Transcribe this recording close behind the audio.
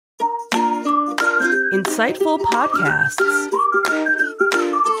Insightful podcasts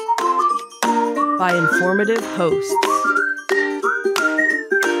by informative hosts.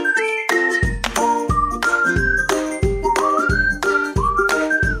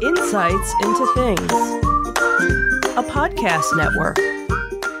 Insights into Things, a podcast network.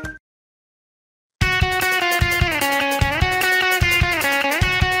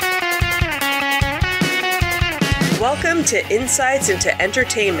 Welcome to Insights into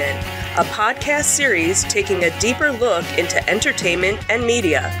Entertainment, a podcast series taking a deeper look into entertainment and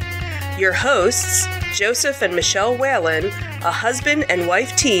media. Your hosts, Joseph and Michelle Whalen, a husband and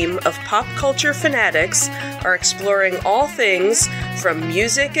wife team of pop culture fanatics, are exploring all things from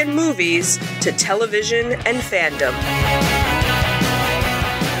music and movies to television and fandom.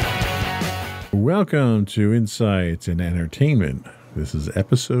 Welcome to Insights in Entertainment. This is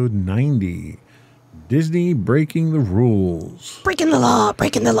episode 90. Disney breaking the rules. Breaking the law,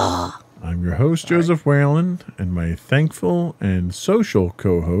 breaking the law. I'm your host, Joseph Whalen, and my thankful and social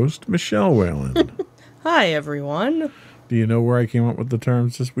co-host, Michelle Whalen. Hi, everyone. Do you know where I came up with the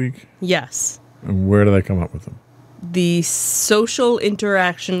terms this week? Yes. And where did I come up with them? The social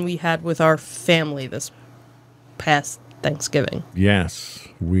interaction we had with our family this past Thanksgiving. Yes.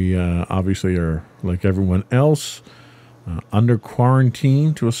 We obviously are, like everyone else, under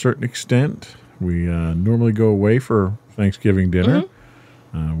quarantine to a certain extent. We normally go away for Thanksgiving dinner.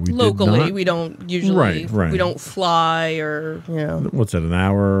 We Locally, we don't usually, right. We don't fly or, you know. What's that, an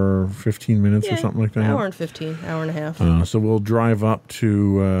hour, 15 minutes or something like that? Hour and 15, hour and a half. So we'll drive up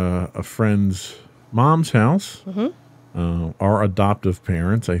to a friend's mom's house. Our adoptive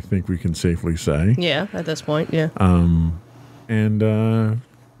parents, I think we can safely say. Yeah, at this point, yeah. And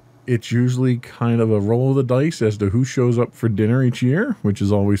it's usually kind of a roll of the dice as to who shows up for dinner each year, which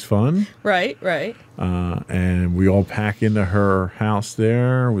is always fun. Right. And we all pack into her house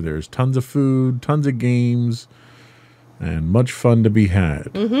there, where there's tons of food, tons of games, and much fun to be had.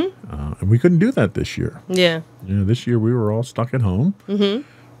 And we couldn't do that this year. Yeah. This year we were all stuck at home.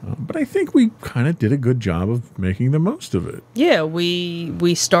 But I think we kind of did a good job of making the most of it. Yeah,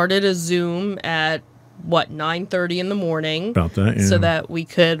 we started a Zoom at 9:30 in the morning. About that, yeah. So that we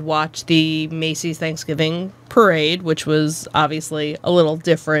could watch the Macy's Thanksgiving parade, which was obviously a little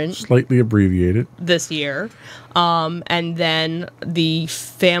different. Slightly abbreviated. This year. And then the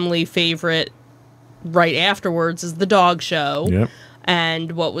family favorite right afterwards is the dog show. Yep.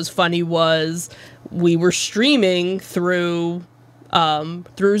 And what was funny was we were streaming through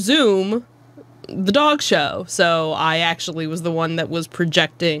Zoom the dog show. So I actually was the one that was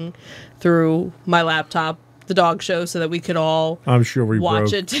projecting through my laptop the dog show so that we could all I'm sure we watch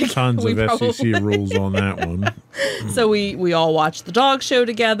broke it together. tons of SEC rules on that one. So we all watched the dog show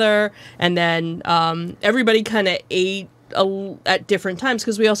together, and then everybody kind of ate at different times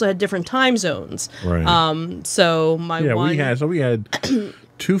because we also had different time zones. Right. So we had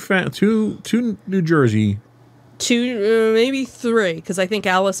two New Jersey. Two, maybe three, because I think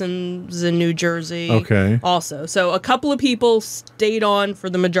Allison's in New Jersey. Okay. Also, so a couple of people stayed on for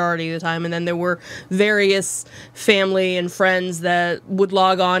the majority of the time, and then there were various family and friends that would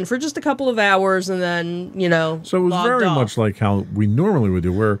log on for just a couple of hours, and then So it was very much like how we normally would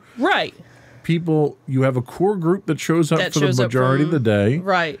do, where people, you have a core group that shows up for the majority of the day,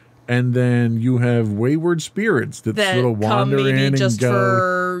 right? And then you have wayward spirits that sort of wander come maybe in just and go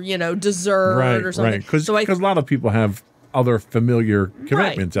for dessert or something. Right, because a lot of people have other familiar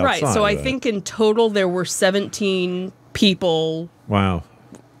commitments outside. Right. So I think in total there were 17 people. Wow.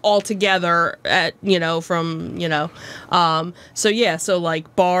 Altogether at so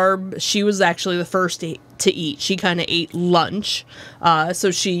like Barb, she was actually the first to eat. She kind of ate lunch, so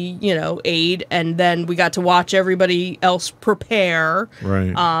she ate, and then we got to watch everybody else prepare.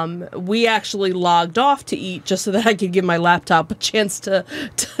 Right. We actually logged off to eat just so that I could give my laptop a chance to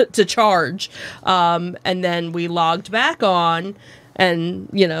charge, and then we logged back on, and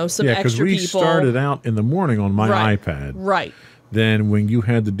some extra people. Yeah, because we started out in the morning on my iPad. Right. Then when you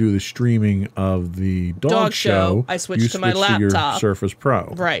had to do the streaming of the dog show, I switched to my laptop. To your Surface Pro.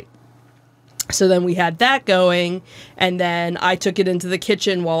 Right. So then we had that going, and then I took it into the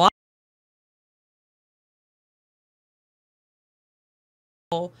kitchen while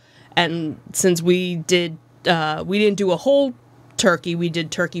and since we didn't do a whole turkey, we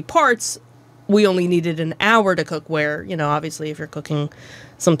did turkey parts. We only needed an hour to cook, where, obviously if you're cooking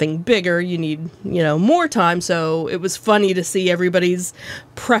something bigger, you need, more time. So it was funny to see everybody's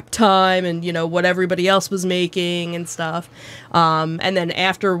prep time and, what everybody else was making and stuff. And then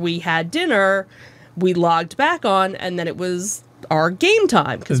after we had dinner, we logged back on, and then it was our game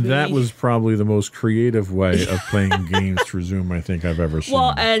time. That was probably the most creative way of playing games through Zoom I think I've ever seen.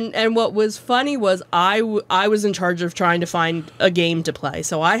 Well, and what was funny was I was in charge of trying to find a game to play.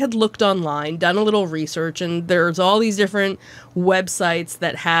 So I had looked online, done a little research, and there's all these different websites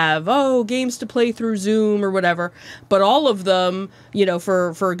that have, games to play through Zoom or whatever. But all of them,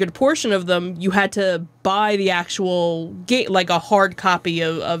 for a good portion of them, you had to buy the actual game, like a hard copy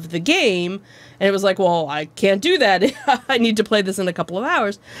of the game. And it was like, well, I can't do that. I need to play this in a couple of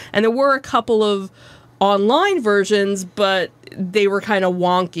hours. And there were a couple of online versions, but they were kind of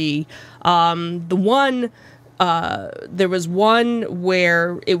wonky. There was one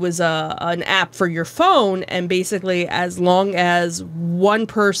where it was an app for your phone, and basically as long as one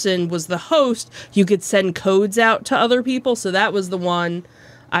person was the host, you could send codes out to other people. So that was the one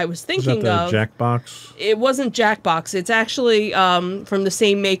I was thinking of. Jackbox? It wasn't Jackbox. It's actually from the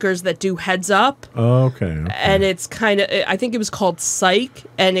same makers that do Heads Up. Oh, okay. And it's kind of, I think it was called Psych,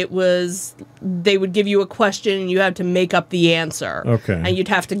 and they would give you a question and you had to make up the answer. Okay. And you'd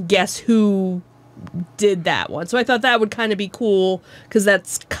have to guess who did that one. So I thought that would kind of be cool, because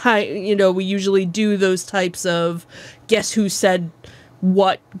that's we usually do those types of guess who said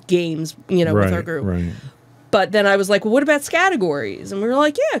what games, with our group. Right. But then I was like, well, what about Scattergories? And we were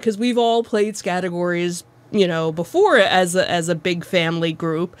like, yeah, because we've all played Scattergories, before as a big family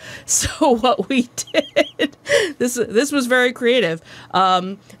group. So what we did, this was very creative.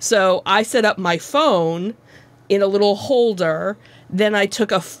 So I set up my phone in a little holder. Then I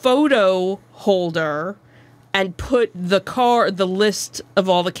took a photo holder and put the list of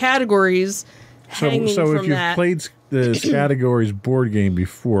all the categories hanging from that. So if you've played the Categories board game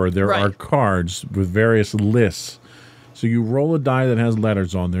before, there are cards with various lists. So you roll a die that has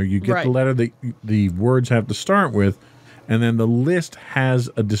letters on there. You get the letter that the words have to start with, and then the list has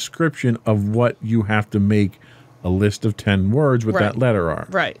a description of what you have to make a list of 10 words with that letter are.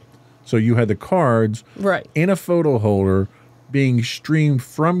 Right. So you had the cards in a photo holder being streamed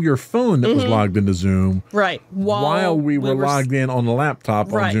from your phone that was logged into Zoom. Right. While we were logged in on the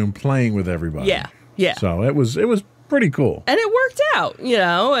laptop on Zoom playing with everybody. Yeah. Yeah. So it was pretty cool. And it worked out,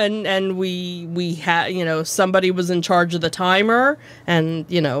 and we had, somebody was in charge of the timer, and,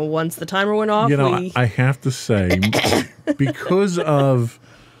 once the timer went off, I have to say, because of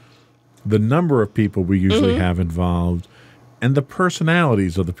the number of people we usually have involved and the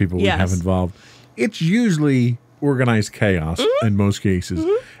personalities of the people we have involved, it's usually organized chaos in most cases.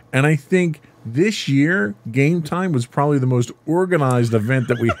 And I think this year, Game Time was probably the most organized event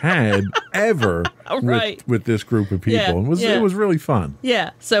that we had ever with this group of people. It was really fun.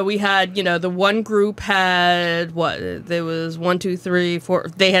 Yeah. So we had, the one group had, there was 1, 2, 3, 4,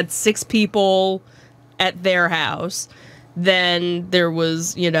 they had 6 people at their house. Then there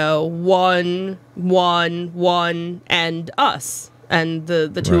was, 1, and us. And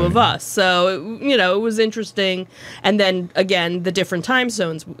the two of us. So, it was interesting. And then, again, the different time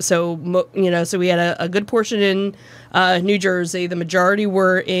zones. So, so we had a good portion in New Jersey. The majority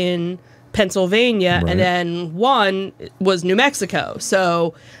were in Pennsylvania. And then one was New Mexico.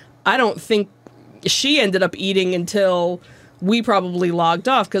 So, I don't think she ended up eating until we probably logged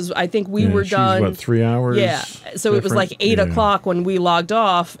off, because I think we were done. What, 3 hours? Yeah. So it was like 8 o'clock when we logged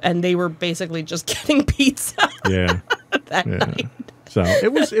off, and they were basically just getting pizza. That night. So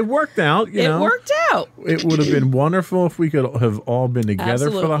it worked out. It worked out. It would have been wonderful if we could have all been together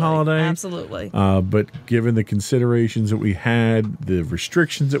for the holiday. Absolutely. But given the considerations that we had, the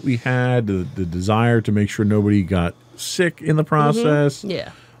restrictions that we had, the desire to make sure nobody got sick in the process,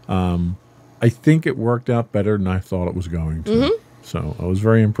 I think it worked out better than I thought it was going to. So I was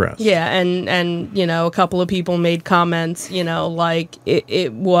very impressed. Yeah, and a couple of people made comments, like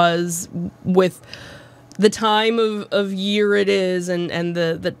it was with the time of year it is, and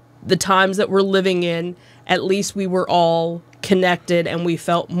the times that we're living in, at least we were all connected, and we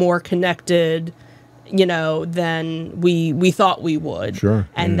felt more connected, than we thought we would. Sure.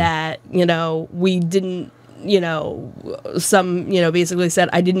 And that, we didn't, some, basically said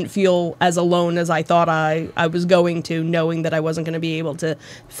I didn't feel as alone as I thought I was going to, knowing that I wasn't going to be able to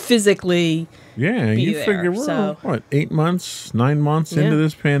physically be there. Figure we're 8 months, 9 months into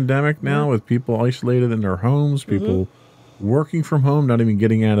this pandemic now, with people isolated in their homes, people working from home, not even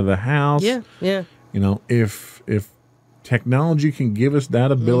getting out of the house. If technology can give us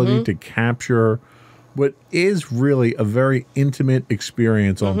that ability to capture what is really a very intimate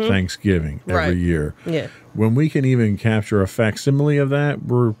experience on Thanksgiving every year. Yeah. When we can even capture a facsimile of that,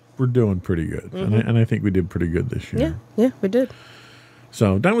 we're doing pretty good. And I think we did pretty good this year. Yeah, we did.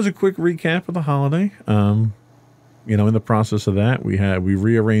 So that was a quick recap of the holiday. In the process of that, we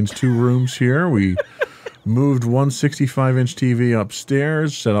rearranged 2 rooms here. We moved one 65-inch TV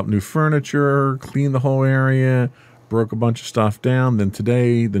upstairs, set up new furniture, cleaned the whole area, broke a bunch of stuff down. Then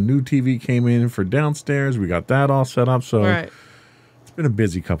today, the new TV came in for downstairs. We got that all set up. So it's been a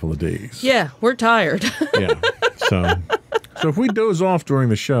busy couple of days. Yeah, we're tired. Yeah. So if we doze off during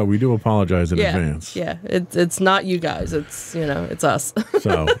the show, we do apologize in advance. Yeah, it's not you guys. It's, it's us.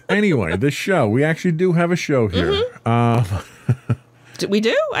 So anyway, this show, we actually do have a show here. We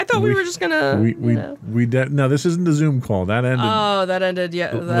do? I thought we were just gonna. No, this isn't the Zoom call. That ended. Oh, that ended.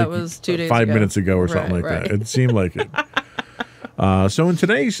 Yeah, that was 2 days 5 ago. minutes ago or something like that. It seemed like it. So in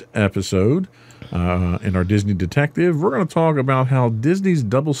today's episode, in our Disney Detective, we're going to talk about how Disney's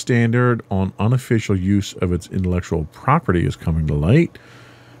double standard on unofficial use of its intellectual property is coming to light.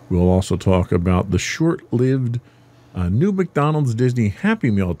 We'll also talk about the short-lived new McDonald's Disney Happy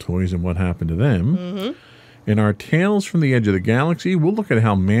Meal toys and what happened to them. In our Tales from the Edge of the Galaxy, we'll look at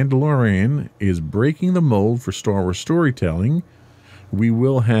how Mandalorian is breaking the mold for Star Wars storytelling. We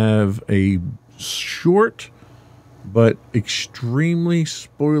will have a short but extremely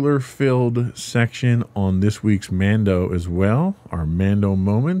spoiler-filled section on this week's Mando as well, our Mando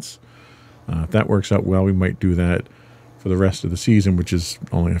moments. If that works out well, we might do that for the rest of the season, which is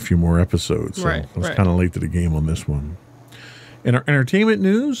only a few more episodes. So I was kind of late to the game on this one. In our entertainment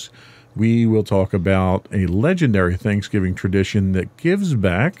news, we will talk about a legendary Thanksgiving tradition that gives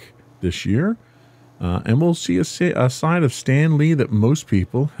back this year. And we'll see a side of Stan Lee that most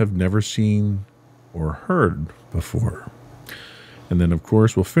people have never seen or heard before. And then, of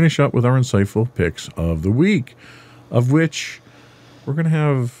course, we'll finish up with our insightful picks of the week, of which we're going to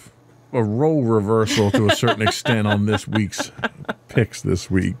have a role reversal to a certain extent on this week's picks this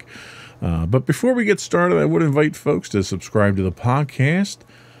week. But before we get started, I would invite folks to subscribe to the podcast.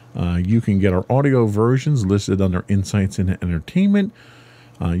 You can get our audio versions listed under Insights into Entertainment.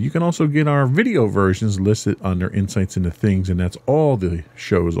 You can also get our video versions listed under Insights into Things, and that's all the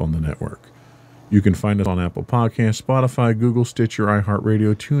shows on the network. You can find us on Apple Podcasts, Spotify, Google, Stitcher,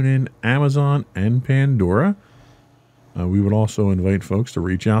 iHeartRadio, TuneIn, Amazon, and Pandora. We would also invite folks to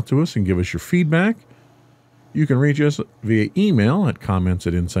reach out to us and give us your feedback. You can reach us via email at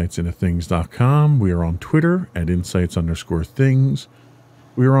comments@insightsintothings.com. We are on Twitter at insights_things.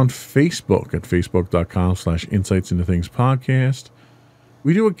 We are on Facebook at facebook.com/insightsintothingspodcast.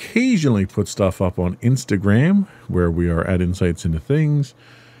 We do occasionally put stuff up on Instagram, where we are at Insights Into Things.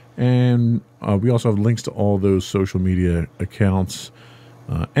 And we also have links to all those social media accounts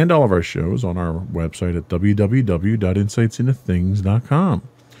and all of our shows on our website at www.insightsintothings.com.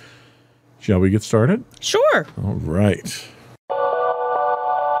 Shall we get started? Sure. All right.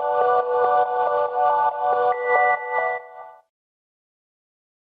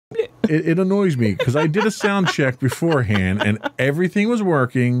 It annoys me because I did a sound check beforehand and everything was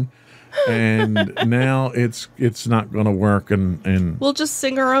working. And now it's not going to work, and we'll just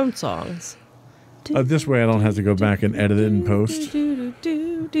sing our own songs. This way I don't have to go back and edit it in post.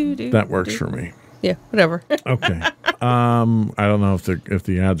 That works for me. Yeah, whatever. Okay. I don't know if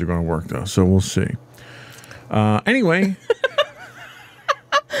the ads are going to work though, so we'll see. Anyway,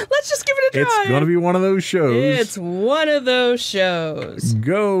 let's just give it a try. It's going to be one of those shows. It's one of those shows.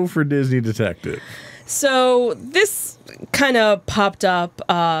 Go for Disney Detective. So this kind of popped up,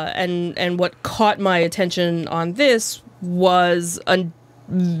 and what caught my attention on this was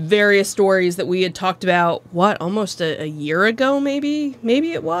various stories that we had talked about, almost a year ago, maybe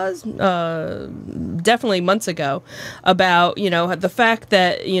it was, definitely months ago, about, the fact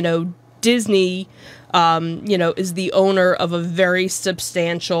that, Disney, is the owner of a very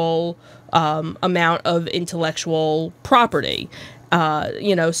substantial amount of intellectual property,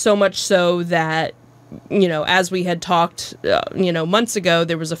 so much so that, as we had talked, months ago,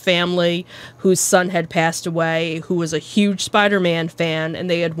 there was a family whose son had passed away who was a huge Spider-Man fan, and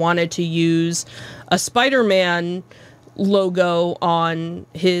they had wanted to use a Spider-Man logo on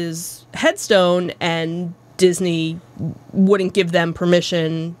his headstone, and Disney wouldn't give them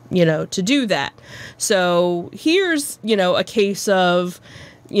permission, to do that. So here's, a case of,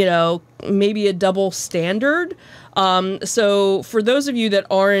 maybe a double standard. So for those of you that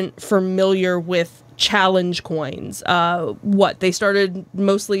aren't familiar with challenge coins, they started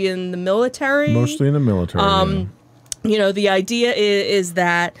mostly in the military. Mostly in the military. The idea is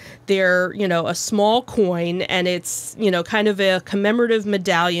that they're, a small coin, and it's, kind of a commemorative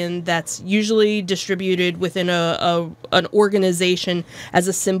medallion that's usually distributed within an organization as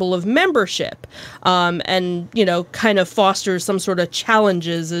a symbol of membership, and, kind of fosters some sort of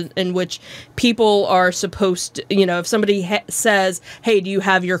challenges in which people are supposed to, if somebody says, hey, do you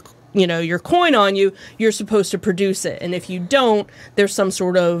have your coin on you, you're supposed to produce it. And if you don't, there's some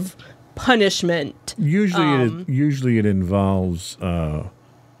sort of punishment. Usually it involves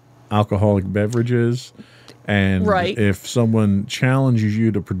alcoholic beverages. And if someone challenges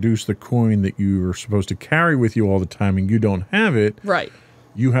you to produce the coin that you are supposed to carry with you all the time and you don't have it,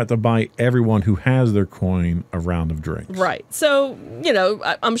 you have to buy everyone who has their coin a round of drinks. Right. So,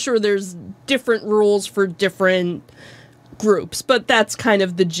 I'm sure there's different rules for different groups, but that's kind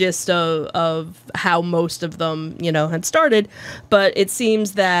of the gist of how most of them, had started. But it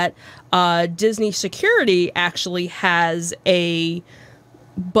seems that Disney Security actually has a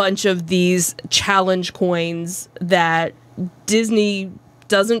bunch of these challenge coins that Disney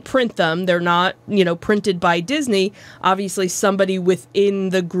doesn't print them. They're not, printed by Disney. Obviously, somebody within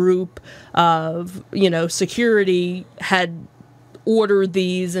the group of, security had ordered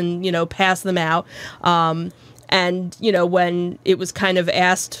these and, passed them out. And, when it was kind of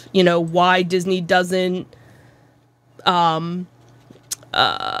asked, why Disney doesn't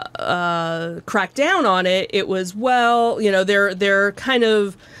crack down on it, it was, their kind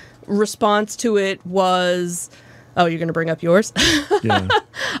of response to it was, oh, you're going to bring up yours? Yeah.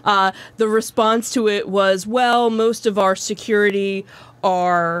 The response to it was, most of our security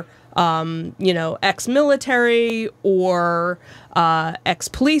are, ex-military or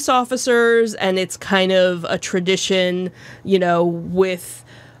ex-police officers, and it's kind of a tradition, with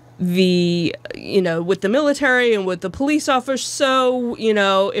the military and with the police officers. So,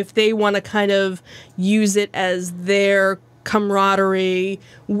 if they want to kind of use it as their camaraderie,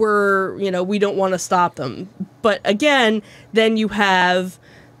 we don't want to stop them. But again, then you have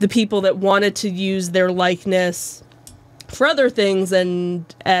the people that wanted to use their likeness for other things, and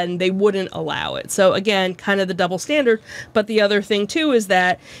they wouldn't allow it. So again, kind of the double standard. But the other thing too is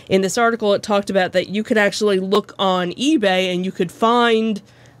that in this article it talked about that you could actually look on eBay and you could find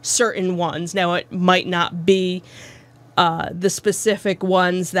certain ones. Now it might not be the specific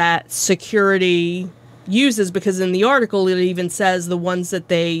ones that security uses, because in the article it even says the ones that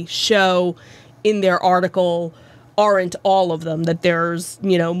they show in their article aren't all of them, that there's,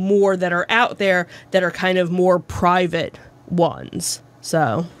 more that are out there that are kind of more private ones.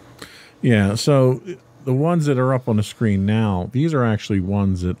 So yeah, so the ones that are up on the screen now, these are actually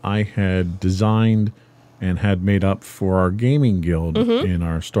ones that I had designed and had made up for our gaming guild in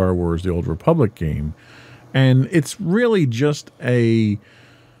our Star Wars The Old Republic game. And it's really just the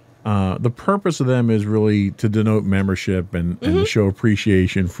purpose of them is really to denote membership and to show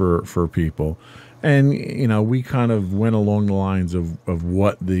appreciation for people. And, we kind of went along the lines of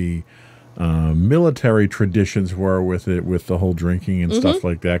what the military traditions were with it, with the whole drinking and stuff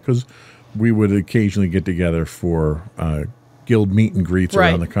like that, because we would occasionally get together for guild meet and greets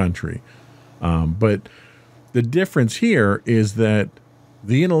around the country. But the difference here is that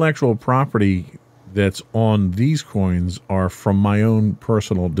the intellectual property that's on these coins are from my own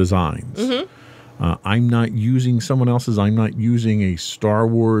personal designs. I'm not using someone else's. I'm not using a Star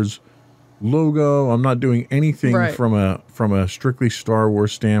Wars logo. I'm not doing anything from a strictly Star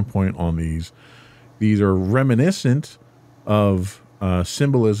Wars standpoint on these. These are reminiscent of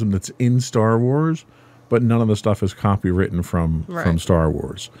symbolism that's in Star Wars, but none of the stuff is copywritten from Star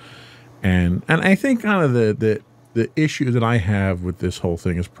Wars. And I think kind of the issue that I have with this whole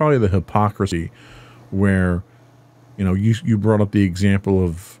thing is probably the hypocrisy, where you brought up the example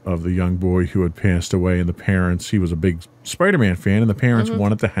of the young boy who had passed away, and the parents, he was a big Spider-Man fan, and the parents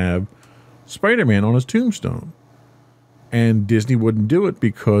wanted to have Spider-Man on his tombstone. And Disney wouldn't do it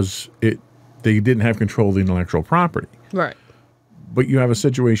because they didn't have control of the intellectual property. Right. But you have a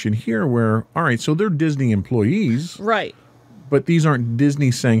situation here where, all right, so they're Disney employees. Right. But these aren't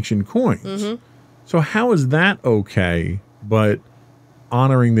Disney-sanctioned coins. So how is that okay, but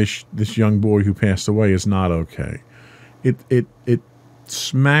honoring this young boy who passed away is not okay? It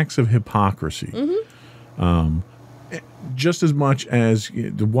smacks of hypocrisy. Just as much as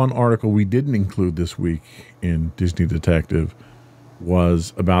the one article we didn't include this week in Disney Detective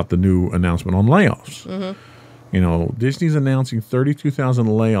was about the new announcement on layoffs. Disney's announcing 32,000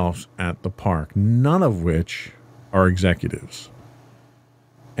 layoffs at the park, none of which are executives.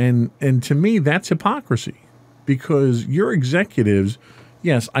 And to me, that's hypocrisy, because your executives,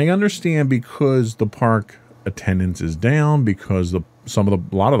 yes, I understand, because the park attendance is down, because a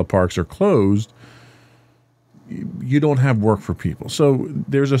lot of the parks are closed, you don't have work for people. So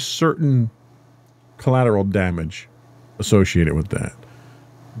there's a certain collateral damage associated with that.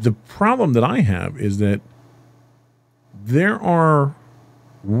 The problem that I have is that there are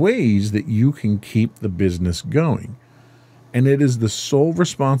ways that you can keep the business going. And it is the sole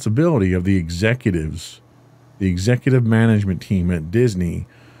responsibility of the executives, the executive management team at Disney,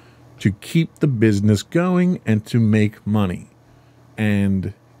 to keep the business going and to make money.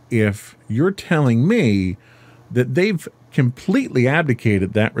 And if you're telling me that they've completely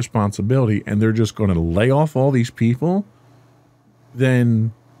abdicated that responsibility and they're just going to lay off all these people,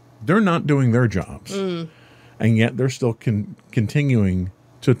 then they're not doing their jobs. And yet they're still continuing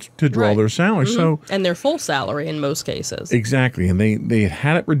to draw their salary. So, and their full salary in most cases. Exactly. And they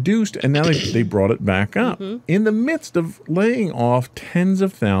had it reduced, and now they brought it back up in the midst of laying off tens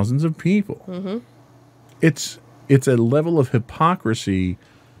of thousands of people. It's a level of hypocrisy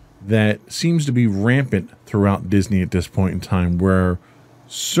that seems to be rampant throughout Disney at this point in time, where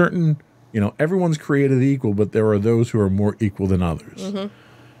certain, everyone's created equal, but there are those who are more equal than others.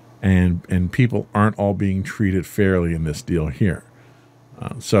 And people aren't all being treated fairly in this deal here.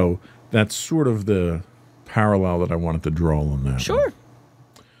 So that's sort of the parallel that I wanted to draw on that. Sure.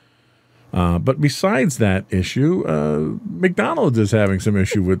 But besides that issue, McDonald's is having some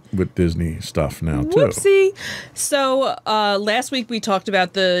issue with Disney stuff now, too. Whoopsie. So last week we talked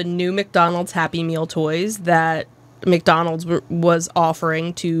about the new McDonald's Happy Meal toys that McDonald's was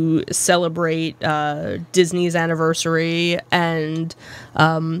offering to celebrate Disney's anniversary. And,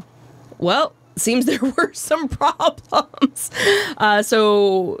 seems there were some problems.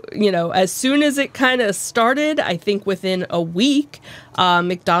 So, as soon as it kind of started, I think within a week,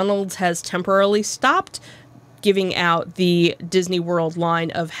 McDonald's has temporarily stopped giving out the Disney World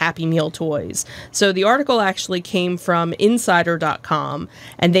line of Happy Meal toys. So the article actually came from Insider.com,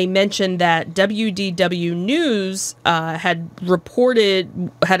 and they mentioned that WDW News had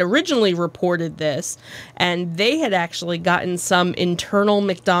originally reported this, and they had actually gotten some internal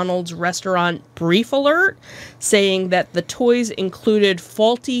McDonald's restaurant brief alert saying that the toys included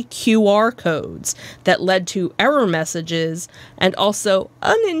faulty QR codes that led to error messages and also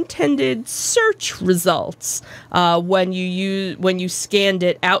unintended search results when you scanned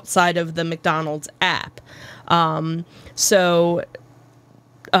it outside of the McDonald's app. Now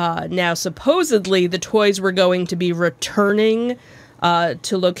supposedly the toys were going to be returning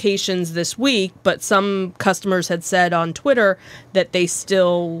to locations this week, but some customers had said on Twitter that they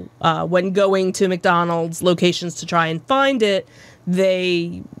still, when going to McDonald's locations to try and find it,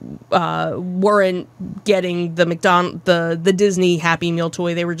 they weren't getting the Disney Happy Meal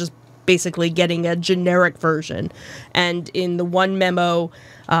toy. They were just basically getting a generic version. And in the one memo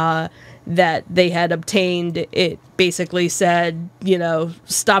that they had obtained, it basically said,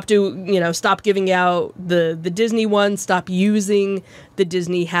 stop giving out the Disney one, stop using the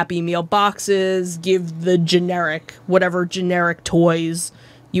Disney Happy Meal boxes, give the whatever generic toys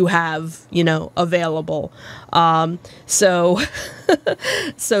you have, available. So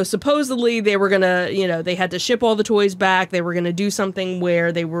supposedly they were gonna, they had to ship all the toys back. They were gonna do something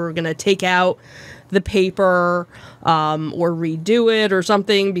where they were gonna take out the paper or redo it or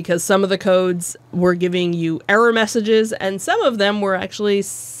something, because some of the codes were giving you error messages and some of them were actually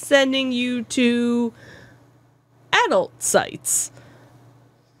sending you to adult sites.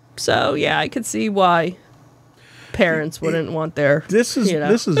 So yeah, I could see why parents wouldn't want their... This is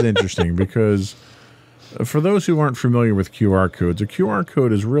interesting because for those who aren't familiar with QR codes, a QR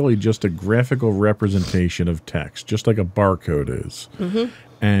code is really just a graphical representation of text, just like a barcode is.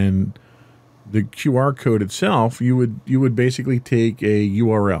 And the QR code itself, you would basically take a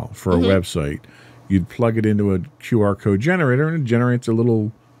URL for a website. You'd plug it into a QR code generator, and it generates a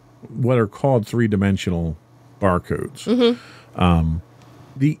little, what are called three-dimensional barcodes.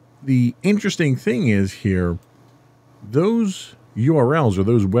 The interesting thing is here, those URLs or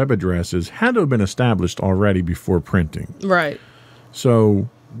those web addresses had to have been established already before printing. Right. So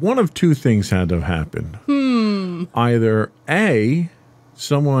one of two things had to have happened. Either A,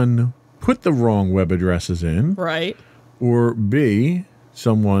 someone put the wrong web addresses in. Right. Or B,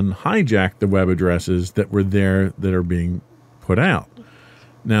 someone hijacked the web addresses that were there that are being put out.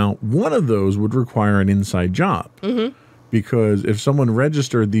 Now, one of those would require an inside job. Because if someone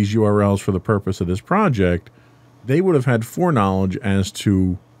registered these URLs for the purpose of this project, they would have had foreknowledge as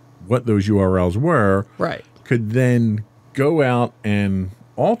to what those URLs were. Right. Could then go out and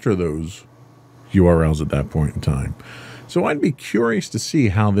alter those URLs at that point in time. So I'd be curious to see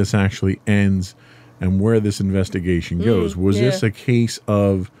how this actually ends and where this investigation goes. Was this a case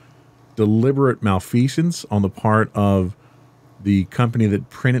of deliberate malfeasance on the part of the company that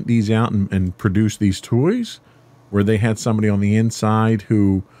printed these out and produced these toys, where they had somebody on the inside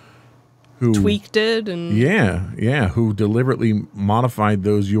who tweaked it and who deliberately modified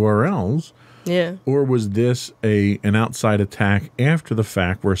those URLs? Or was this an outside attack after the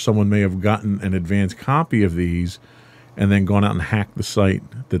fact, where someone may have gotten an advanced copy of these and then gone out and hacked the site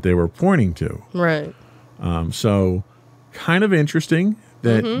that they were pointing to? Right. So kind of interesting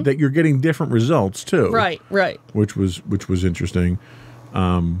that you're getting different results too. Right. Which was interesting.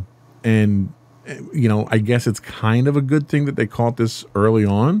 And, I guess it's kind of a good thing that they caught this early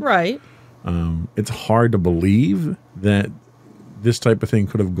on. Right. It's hard to believe that this type of thing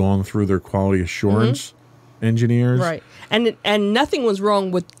could have gone through their quality assurance engineers. Right. And nothing was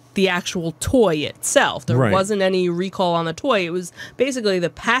wrong with the actual toy itself. There wasn't any recall on the toy. It was basically the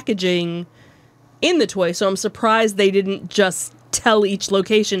packaging in the toy. So I'm surprised they didn't just tell each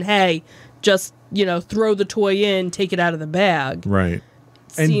location, hey, just, throw the toy in, take it out of the bag. Right.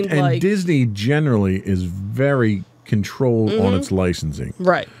 And Disney generally is very controlled on its licensing.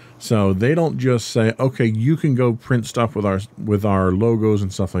 Right. So they don't just say, okay, you can go print stuff with our logos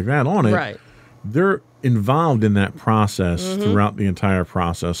and stuff like that on it. Right. They're involved in that process throughout the entire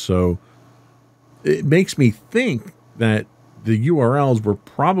process. So it makes me think that the URLs were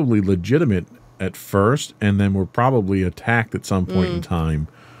probably legitimate at first and then were probably attacked at some point in time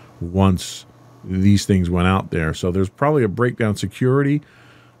once these things went out there. So there's probably a breakdown security.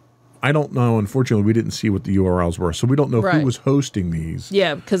 I don't know. Unfortunately, we didn't see what the URLs were, so we don't know who was hosting these.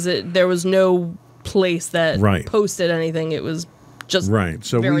 Yeah, because there was no place that posted anything. It was just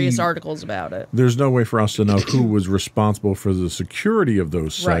various articles about it. There's no way for us to know who was responsible for the security of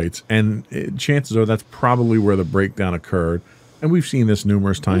those sites, and chances are that's probably where the breakdown occurred. And we've seen this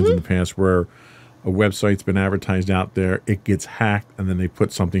numerous times in the past where a website's been advertised out there, it gets hacked, and then they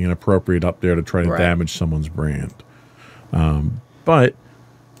put something inappropriate up there to try to damage someone's brand. But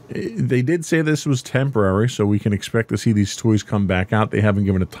they did say this was temporary, so we can expect to see these toys come back out. They haven't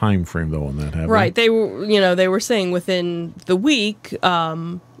given a time frame though on that, have they? They were, they were saying within the week.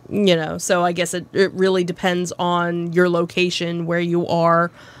 So I guess it really depends on your location, where you are.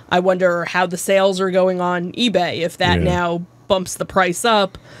 I wonder how the sales are going on eBay. If that now bumps the price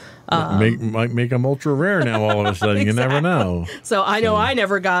up. Might make them ultra rare now all of a sudden. You never know. So I know I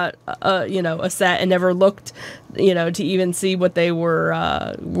never got a set and never looked to even see what they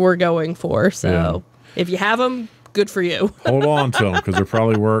were going for. So if you have them, good for you. Hold on to them because they're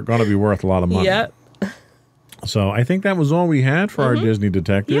probably going to be worth a lot of money. Yep. So I think that was all we had for our Disney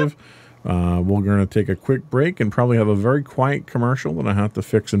Detective. Yep. We're going to take a quick break and probably have a very quiet commercial that I have to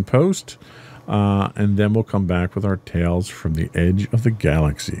fix and post. And then we'll come back with our Tales from the Edge of the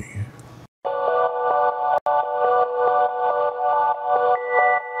Galaxy.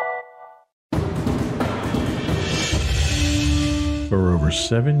 For over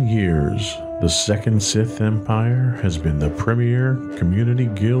 7 years, the Second Sith Empire has been the premier community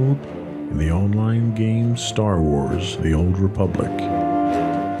guild in the online game Star Wars: The Old Republic.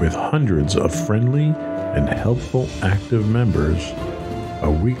 With hundreds of friendly and helpful active members, a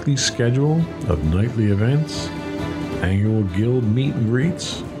weekly schedule of nightly events, annual guild meet and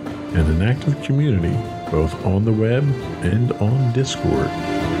greets, and an active community both on the web and on Discord.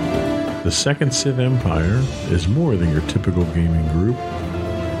 The Second Sith Empire is more than your typical gaming group.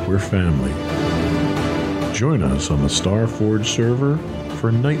 We're family. Join us on the Starforge server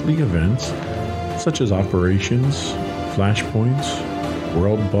for nightly events such as operations, flashpoints,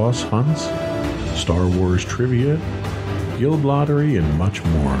 world boss hunts, Star Wars trivia, guild lottery, and much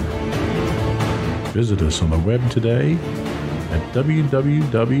more. Visit us on the web today at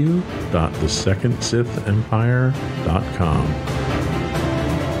www.thesecondsithempire.com.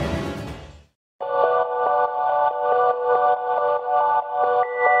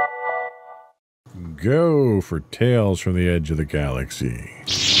 Go for Tales from the Edge of the Galaxy.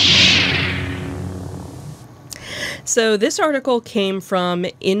 So this article came from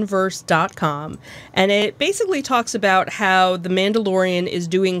inverse.com, and it basically talks about how The Mandalorian is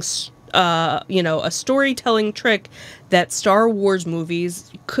doing, a storytelling trick that Star Wars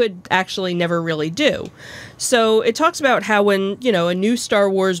movies could actually never really do. So it talks about how when, a new Star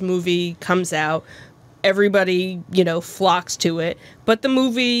Wars movie comes out, everybody, flocks to it. But the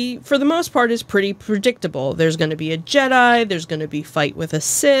movie, for the most part, is pretty predictable. There's going to be a Jedi, there's going to be fight with a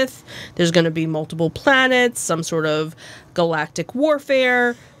Sith, there's going to be multiple planets, some sort of galactic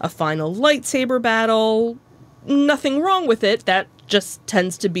warfare, a final lightsaber battle. Nothing wrong with it. That just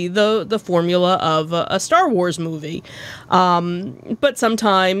tends to be the formula of a Star Wars movie. But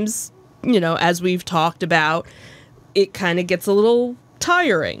sometimes, as we've talked about, it kind of gets a little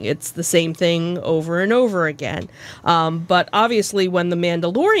tiring. It's the same thing over and over again. But obviously when The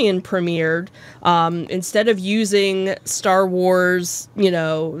Mandalorian premiered, instead of using Star Wars,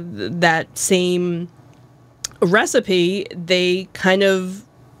 that same recipe, they kind of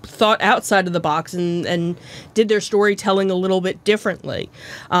thought outside of the box and did their storytelling a little bit differently.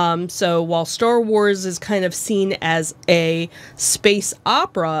 So while Star Wars is kind of seen as a space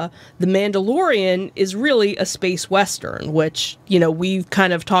opera, The Mandalorian is really a space western, which, we've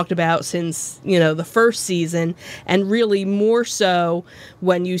kind of talked about since, the first season, and really more so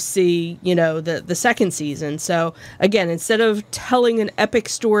when you see, the second season. So again, instead of telling an epic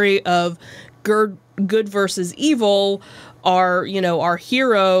story of good versus evil, our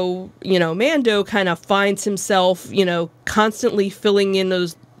hero, Mando kind of finds himself, constantly filling in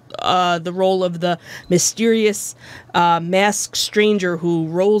those, the role of the mysterious, masked stranger who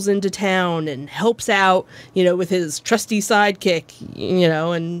rolls into town and helps out, with his trusty sidekick,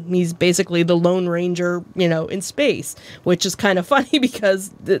 and he's basically the Lone Ranger, in space, which is kind of funny because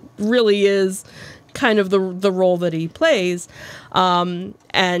it really is kind of the role that he plays.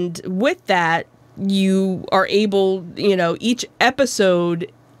 And with that, you are able, each episode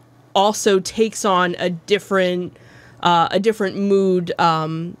also takes on a different mood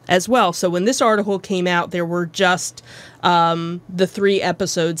as well. So when this article came out, there were just the 3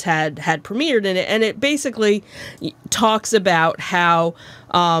 episodes had premiered in it, and it basically talks about how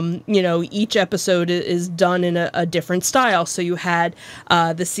each episode is done in a different style. So you had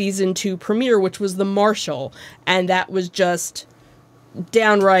the season 2 premiere, which was The Marshal, and that was just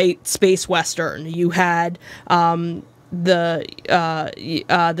downright space western. You had the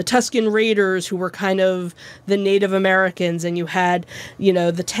Tusken Raiders, who were kind of the Native Americans, and you had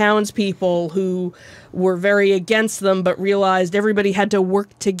the townspeople who were very against them but realized everybody had to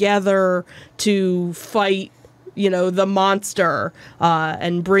work together to fight the monster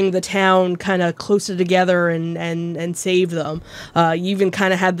and bring the town kind of closer together and save them. You even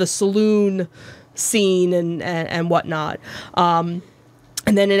kind of had the saloon scene and whatnot.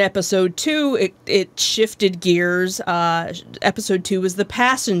 And then in episode 2, it shifted gears. Episode 2 was The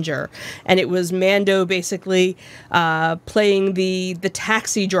Passenger, and it was Mando basically playing the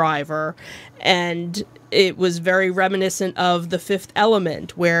taxi driver, and it was very reminiscent of The Fifth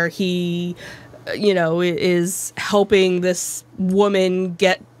Element, where he, is helping this woman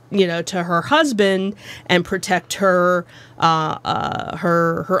get to her husband and protect her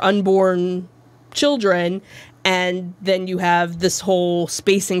unborn children. And then you have this whole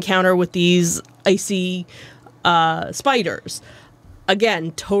space encounter with these icy spiders.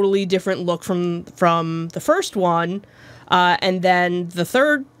 Again, totally different look from the first one. And then the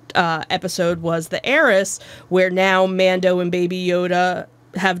third episode was The Heiress, where now Mando and Baby Yoda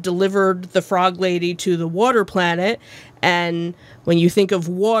have delivered the frog lady to the water planet. And when you think of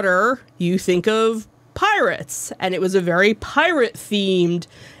water, you think of pirates. And it was a very pirate-themed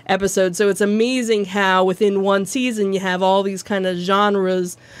episode. So it's amazing how within one season you have all these kind of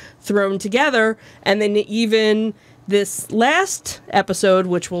genres thrown together. And then even this last episode,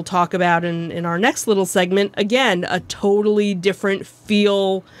 which we'll talk about in our next little segment, again, a totally different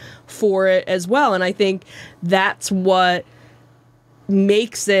feel for it as well. And I think that's what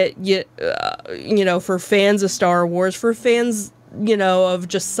makes it, for fans of Star Wars, for fans, of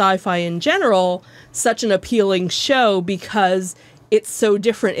just sci-fi in general, such an appealing show, because it's so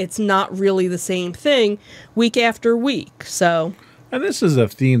different. It's not really the same thing week after week. So, and this is a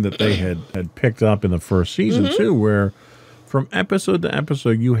theme that they had picked up in the first season too, where from episode to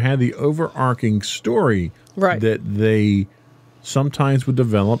episode you had the overarching story that they sometimes would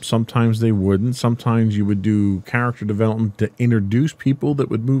develop, sometimes they wouldn't. Sometimes you would do character development to introduce people that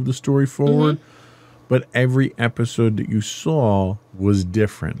would move the story forward. But every episode that you saw was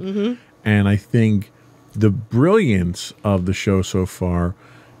different. And I think the brilliance of the show so far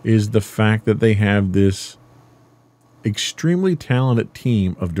is the fact that they have this extremely talented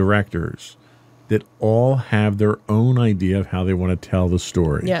team of directors that all have their own idea of how they want to tell the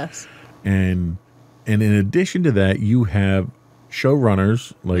story. Yes. And in addition to that, you have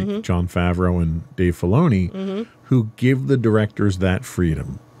showrunners like Jon Favreau and Dave Filoni who give the directors that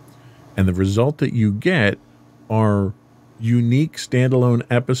freedom. And the result that you get are unique standalone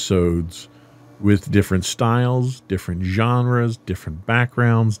episodes with different styles, different genres, different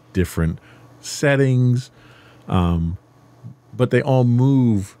backgrounds, different settings. But they all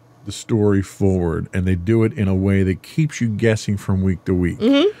move the story forward, and they do it in a way that keeps you guessing from week to week.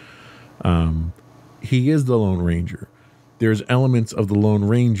 He is the Lone Ranger. There's elements of the Lone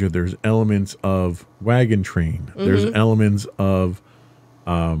Ranger. There's elements of Wagon Train. There's elements of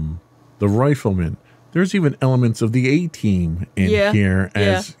the Rifleman. There's even elements of the A-Team in here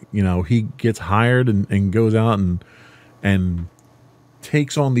as, he gets hired and goes out and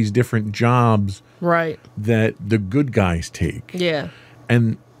takes on these different jobs that the good guys take.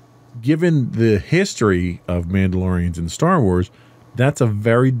 And given the history of Mandalorians in Star Wars, that's a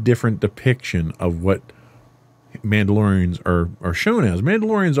very different depiction of what Mandalorians are shown as.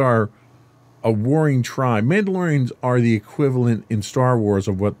 Mandalorians are a warring tribe. Mandalorians are the equivalent in Star Wars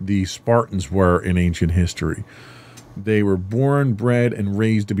of what the Spartans were in ancient history. They were born, bred, and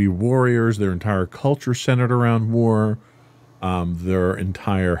raised to be warriors. Their entire culture centered around war. Their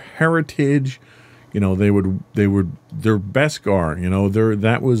entire heritage, they would their Beskar,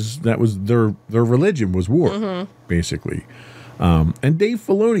 that was their religion was war, basically. And Dave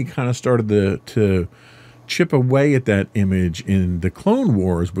Filoni kind of started to chip away at that image in the Clone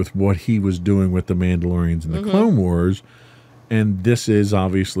Wars with what he was doing with the Mandalorians in the Clone Wars, and this is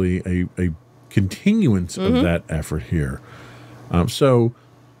obviously a continuance of that effort here. So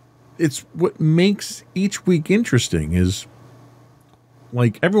it's what makes each week interesting is,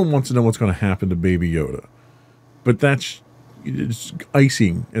 like, everyone wants to know what's going to happen to Baby Yoda, but it's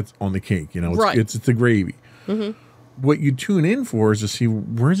icing. It's on the cake, it's the gravy. What you tune in for is to see,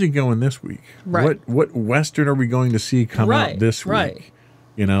 where's he going this week? Right. What Western are we going to see come out this week?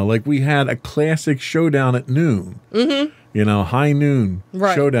 Right. Like we had a classic showdown at noon. High noon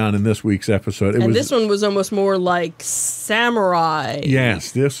showdown in this week's episode. This one was almost more like samurai.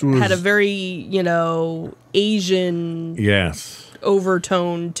 Yes, this was had a very, Asian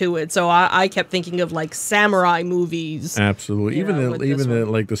overtone to it. So I kept thinking of like samurai movies. Absolutely. Even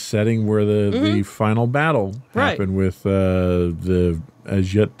the setting where the final battle happened with the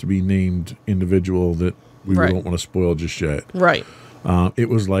as yet to be named individual that we don't want to spoil just yet. Right. It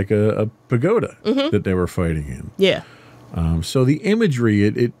was like a pagoda that they were fighting in. Yeah. So the imagery,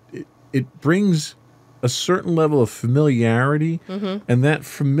 it brings a certain level of familiarity, and that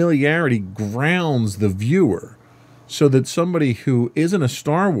familiarity grounds the viewer so that somebody who isn't a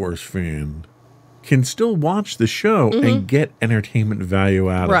Star Wars fan can still watch the show and get entertainment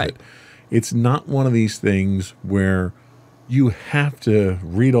value out of it. It's not one of these things where you have to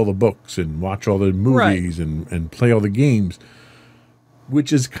read all the books and watch all the movies and play all the games,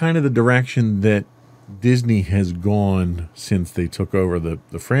 which is kind of the direction that Disney has gone since they took over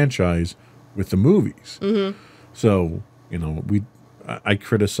the franchise with the movies. So, I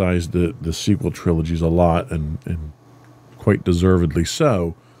criticized the sequel trilogies a lot, and quite deservedly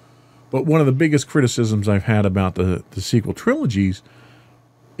so. But one of the biggest criticisms I've had about the sequel trilogies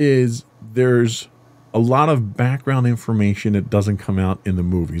is there's a lot of background information that doesn't come out in the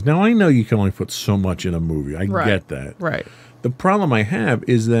movies. Now, I know you can only put so much in a movie. I get that. Right. The problem I have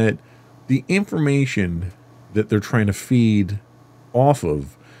is that the information that they're trying to feed off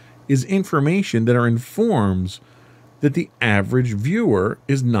of is information that informs that the average viewer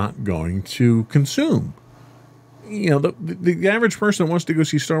is not going to consume. The average person that wants to go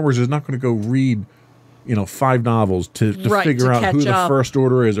see Star Wars is not going to go read, 5 novels to figure out who the First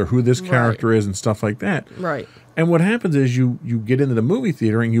Order is or who this character is and stuff like that. Right. And what happens is you get into the movie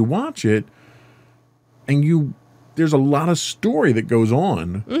theater and you watch it, and there's a lot of story that goes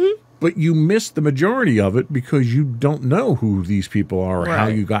on, but you miss the majority of it because you don't know who these people are or how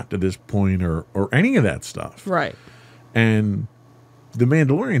you got to this point or any of that stuff. Right. And The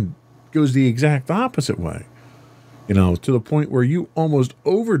Mandalorian goes the exact opposite way. To the point where you almost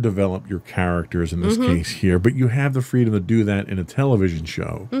overdevelop your characters in this case here, but you have the freedom to do that in a television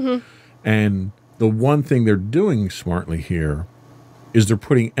show. And the one thing they're doing smartly here is they're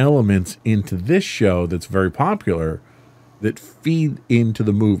putting elements into this show that's very popular that feed into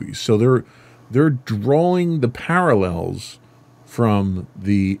the movies. So they're drawing the parallels from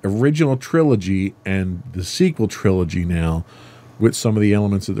the original trilogy and the sequel trilogy now with some of the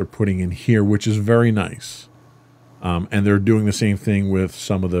elements that they're putting in here, which is very nice. And they're doing the same thing with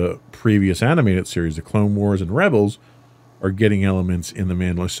some of the previous animated series. The Clone Wars and Rebels are getting elements in the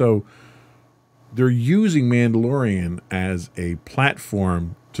Mandalorian. So they're using Mandalorian as a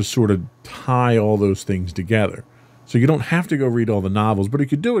platform to sort of tie all those things together. So you don't have to go read all the novels, but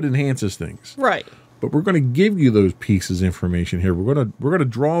if you do, it enhances things. Right. But we're going to give you those pieces of information here. We're going to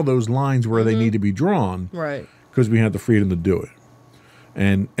draw those lines where they need to be drawn. Right. Because we have the freedom to do it.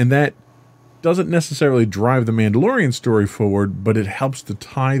 And that doesn't necessarily drive the Mandalorian story forward, but it helps to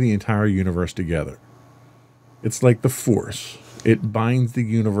tie the entire universe together. It's like the Force. It binds the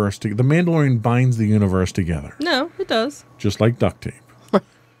universe together. The Mandalorian binds the universe together. No, it does. Just like duct tape.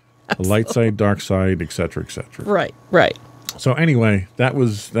 The light side, dark side, etc., etc. Right, right. So anyway, that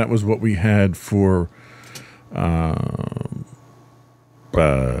was what we had for how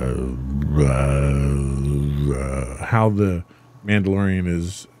the Mandalorian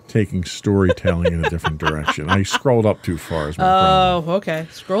is taking storytelling in a different direction. I scrolled up too far. Is my problem. Okay.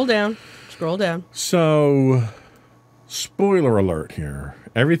 Scroll down. So Spoiler alert here.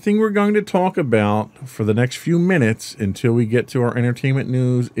 Everything we're going to talk about for the next few minutes until we get to our entertainment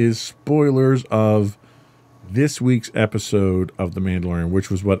news is spoilers of this week's episode of The Mandalorian,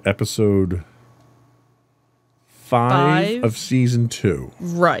 which was what, episode 5 of season 2.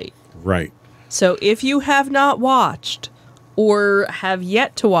 Right. Right. So if you have not watched or have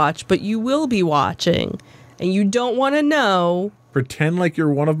yet to watch, but you will be watching and you don't want to know, pretend like you're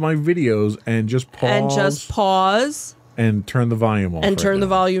one of my videos and just pause. And turn the volume off. And turn the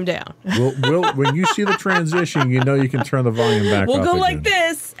volume down. When you see the transition, you know you can turn the volume back up. We'll go like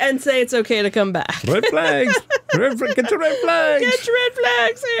this and say it's okay to come back. Red flags. Get your red flags. Get your red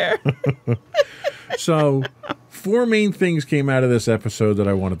flags here. So, 4 main things came out of this episode that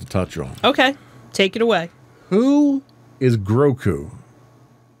I wanted to touch on. Okay. Take it away. Who is Grogu?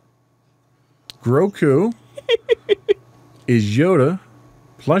 Grogu is Yoda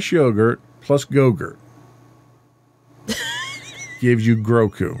plus yogurt plus Gogurt. Gives you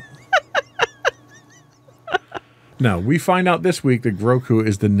Grogu. Now, we find out this week that Grogu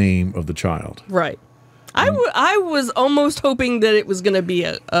is the name of the child. Right. I was almost hoping that it was going to be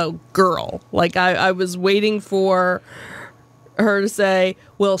a girl. Like, I was waiting for her to say,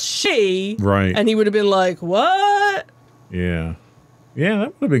 well, she. Right. And he would have been like, what? Yeah. Yeah,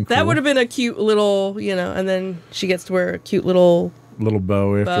 that would have been cool. That would have been a cute little, and then she gets to wear a cute little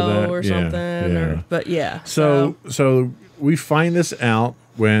bow after that. Or something. Yeah. But yeah. So we find this out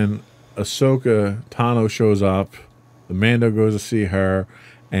when Ahsoka Tano shows up. The Mando goes to see her,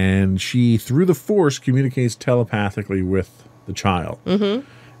 and she, through the Force, communicates telepathically with the child. Mm-hmm.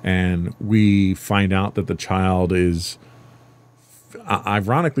 And we find out that the child is,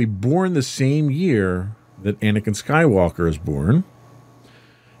 ironically, born the same year that Anakin Skywalker is born.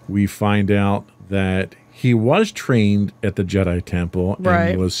 We find out that he was trained at the Jedi Temple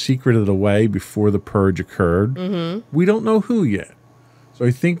and was secreted away before the purge occurred. Mm-hmm. We don't know who yet. So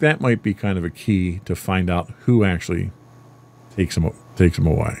I think that might be kind of a key to find out who actually takes him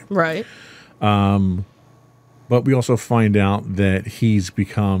away. Right. But we also find out that he's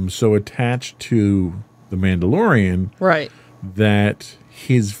become so attached to the Mandalorian that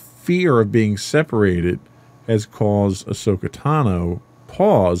his fear of being separated has caused Ahsoka Tano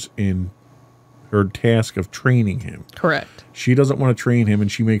pause in her task of training him. Correct. She doesn't want to train him, and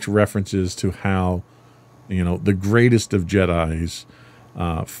she makes references to how, the greatest of Jedis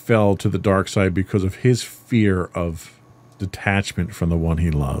fell to the dark side because of his fear of detachment from the one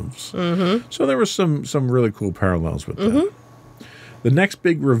he loves. Mm-hmm. So there were some really cool parallels with that. The next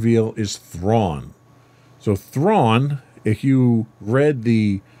big reveal is Thrawn. So Thrawn, if you read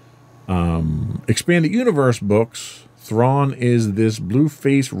the Expanded Universe books, Thrawn is this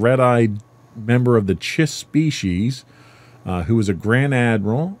blue-faced, red-eyed member of the Chiss species who was a Grand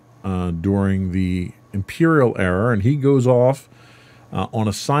Admiral during the Imperial era, and he goes off on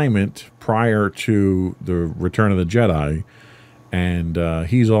assignment prior to the Return of the Jedi, and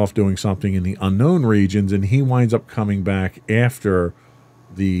he's off doing something in the unknown regions, and he winds up coming back after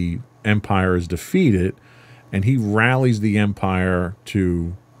the Empire is defeated, and he rallies the Empire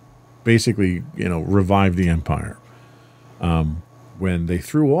to basically, revive the Empire. When they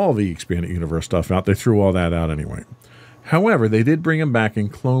threw all the Expanded Universe stuff out, they threw all that out anyway. However, they did bring him back in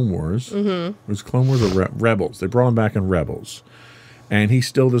Clone Wars. Mm-hmm. It was Clone Wars or Rebels. They brought him back in Rebels. And he's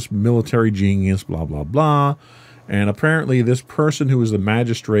still this military genius, blah, blah, blah. And apparently this person who was the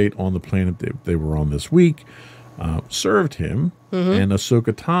magistrate on the planet they were on this week served him. Mm-hmm. And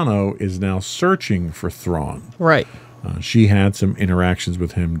Ahsoka Tano is now searching for Thrawn. Right. She had some interactions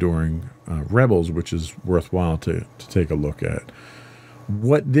with him during Rebels, which is worthwhile to take a look at.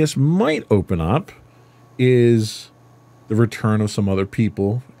 What this might open up is the return of some other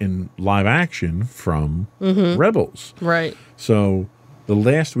people in live action from Rebels. Right. So the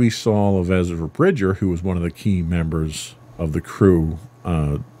last we saw of Ezra Bridger, who was one of the key members of the crew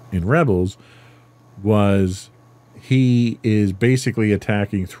in Rebels, was he is basically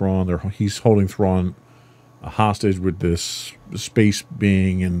attacking Thrawn, or he's holding Thrawn hostage with this space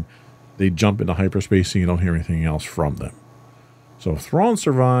being, and they jump into hyperspace and you don't hear anything else from them. So if Thrawn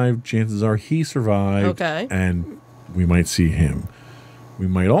survived, chances are he survived, and we might see him. We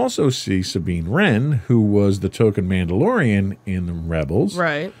might also see Sabine Wren, who was the token Mandalorian in the Rebels,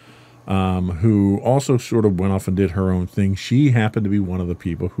 right? Who also sort of went off and did her own thing. She happened to be one of the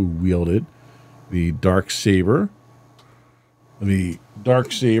people who wielded the dark saber. The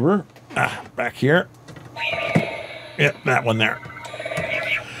dark saber, back here. Yeah, that one there.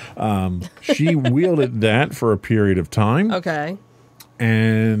 She wielded that for a period of time. Okay.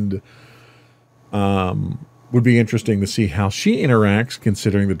 And would be interesting to see how she interacts,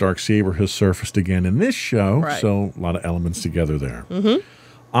 considering the Darksaber has surfaced again in this show. Right. So a lot of elements together there.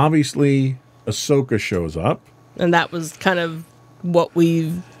 Obviously, Ahsoka shows up. And that was kind of what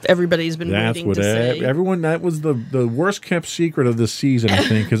everybody's been waiting to see. Everyone, that was the worst kept secret of this season, I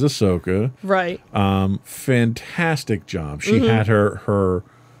think, is Ahsoka. Right. Fantastic job. She had her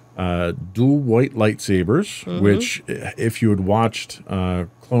dual white lightsabers, which if you had watched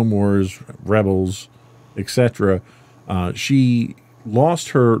Clone Wars, Rebels, etc., she lost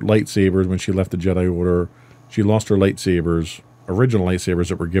her lightsabers when she left the Jedi Order. She lost her lightsabers, original lightsabers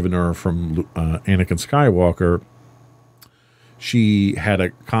that were given her from Anakin Skywalker. She had a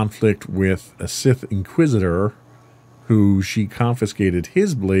conflict with a Sith Inquisitor who she confiscated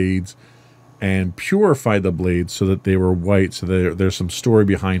his blades and purified the blades so that they were white. So there's some story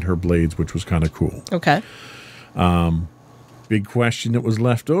behind her blades, which was kind of cool. Okay. Big question that was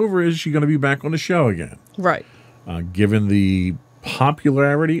left over, is she going to be back on the show again? Right. Given the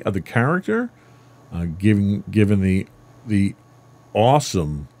popularity of the character, given the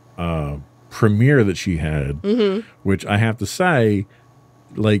awesome premiere that she had, which I have to say,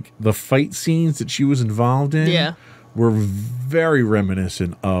 like, the fight scenes that she was involved in were very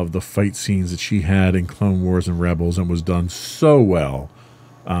reminiscent of the fight scenes that she had in Clone Wars and Rebels, and was done so well.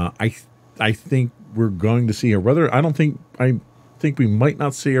 I think we're going to see her. I think we might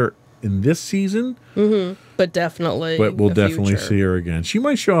not see her in this season, but definitely, we'll definitely see her again. She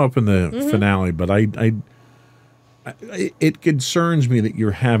might show up in the finale, but it concerns me that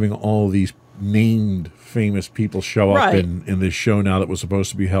you're having all these named famous people show up in this show now that was supposed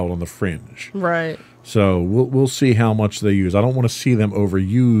to be held on the Fringe. Right. So we'll see how much they use. I don't want to see them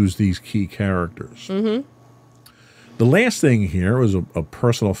overuse these key characters. The last thing here was a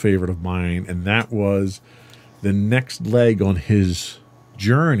personal favorite of mine, and that was the next leg on his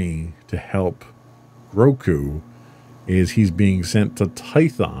journey to help Grogu is he's being sent to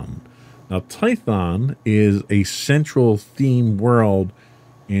Tython. Now, Tython is a central theme world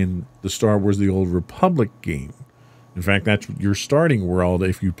in the Star Wars The Old Republic game. In fact, that's your starting world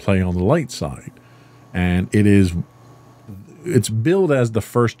if you play on the light side. And it's billed as the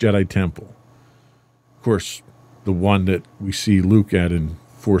first Jedi Temple. Of course, the one that we see Luke at in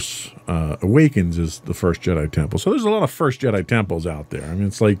Force Awakens is the first Jedi Temple. So there's a lot of first Jedi Temples out there. I mean,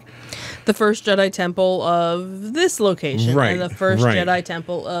 it's like the first Jedi Temple of this location, right, and the first Jedi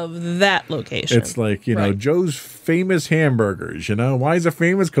Temple of that location. It's like, Joe's famous hamburgers. Why is it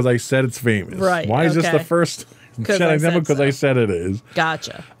famous? Because I said it's famous. Right. Why is this the first Jedi Temple? Because I said it is.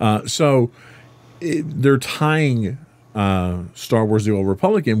 Gotcha. They're tying Star Wars The Old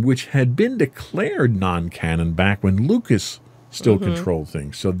Republic in, which had been declared non-canon back when Lucas still controlled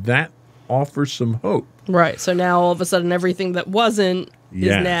things. So that offers some hope. Right. So now all of a sudden everything that wasn't is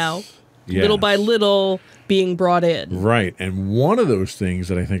now little by little being brought in. Right. And one of those things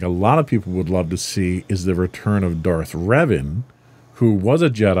that I think a lot of people would love to see is the return of Darth Revan, who was a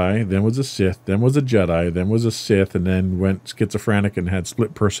Jedi, then was a Sith, then was a Jedi, then was a Sith, and then went schizophrenic and had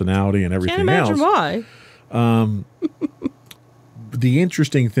split personality and everything else. Can't imagine why. The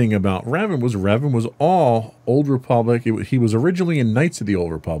interesting thing about Revan was all Old Republic. He was originally in Knights of the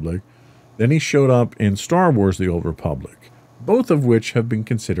Old Republic. Then he showed up in Star Wars The Old Republic, both of which have been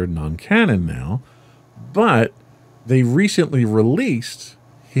considered non-canon now. But they recently released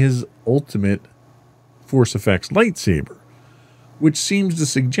his ultimate Force Effects lightsaber, which seems to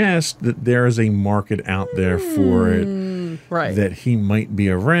suggest that there is a market out there for it, right? That he might be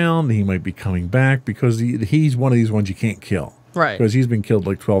around, he might be coming back, because he's one of these ones you can't kill. Right. Because he's been killed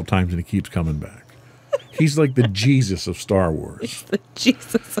like 12 times and he keeps coming back. He's like the Jesus of Star Wars. He's the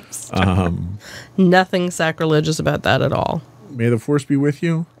Jesus of Star Wars. Nothing sacrilegious about that at all. May the Force be with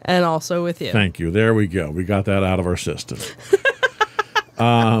you. And also with you. Thank you. There we go. We got that out of our system.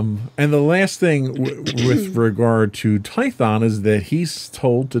 And the last thing with regard to Tython is that he's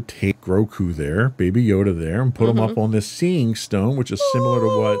told to take Grogu there, Baby Yoda there, and put him up on this seeing stone, which is similar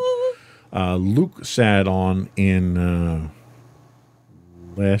to what Luke sat on in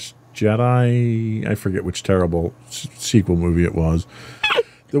Last Jedi. I forget which terrible sequel movie it was.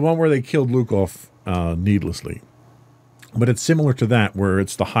 The one where they killed Luke off needlessly. But it's similar to that, where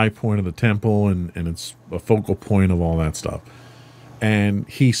it's the high point of the temple and it's a focal point of all that stuff. And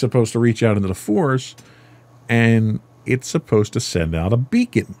he's supposed to reach out into the Force, and it's supposed to send out a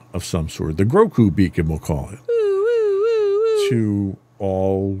beacon of some sort. The Grogu beacon, we'll call it. To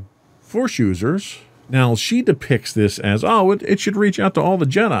all Force users. Now, she depicts this as, it should reach out to all the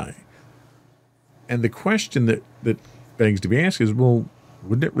Jedi. And the question that begs to be asked is, well,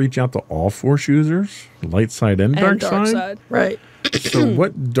 wouldn't it reach out to all Force users? Light side and dark side? Right. So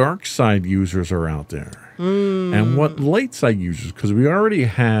what dark side users are out there? And what light side users? Because we already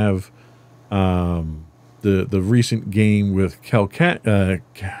have the recent game with Calcastus.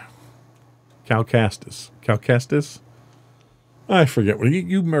 I forget what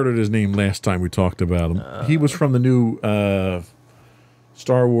you murdered his name last time we talked about him. He was from the new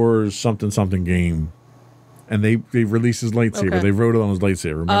Star Wars something game. And they released his lightsaber. Okay. They wrote it on his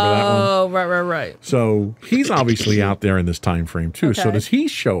lightsaber. Remember that one? Oh, right. So he's obviously out there in this time frame too. Okay. So does he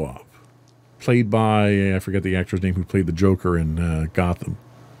show up? Played by I forget the actor's name who played the Joker in Gotham.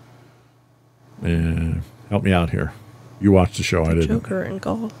 Help me out here. You watched the show. I didn't. Joker and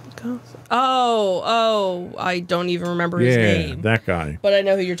Gotham. Oh, I don't even remember his name. Yeah, that guy. But I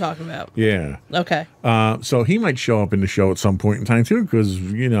know who you're talking about. Yeah. Okay. So he might show up in the show at some point in time too, because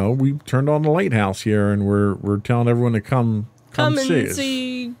we turned on the lighthouse here, and we're telling everyone to come and see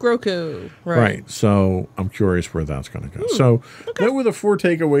see Grogu. Right. So I'm curious where that's going to go. So that were the 4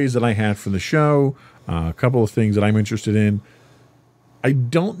 takeaways that I had from the show. A couple of things that I'm interested in. I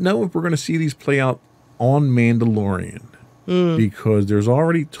don't know if we're going to see these play out on Mandalorian. Because there's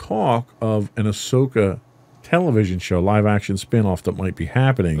already talk of an Ahsoka television show, live action spinoff that might be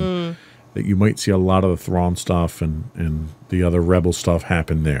happening. That you might see a lot of the Thrawn stuff and the other Rebel stuff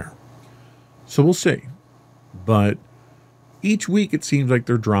happen there. So we'll see. But each week it seems like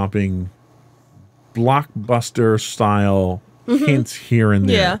they're dropping blockbuster style hints here and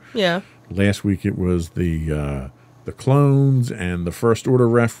there. Yeah. Last week it was the clones and the First Order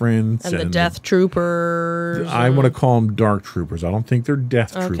reference. And the Death Troopers. I want to call them Dark Troopers. I don't think they're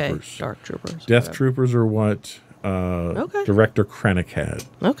Death Troopers. Dark Troopers. Death Troopers are what Director Krennic had.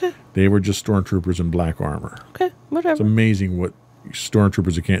 Okay. They were just stormtroopers in black armor. Okay, whatever. It's amazing what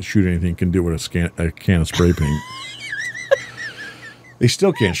stormtroopers that can't shoot anything can do with a can of spray paint. They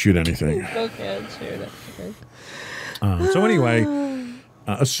still can't shoot anything. Still can't shoot anything. So anyway...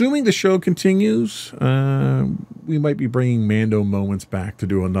 assuming the show continues, we might be bringing Mando moments back to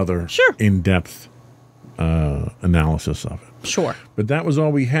do another in-depth analysis of it. Sure. But that was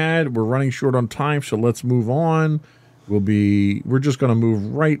all we had. We're running short on time, so let's move on. We're just going to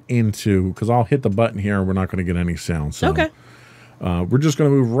move right into, because I'll hit the button here and we're not going to get any sound. So, okay. We're just going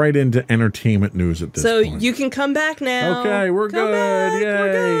to move right into entertainment news at this point. So you can come back now. Okay, we're good. Back. Yay.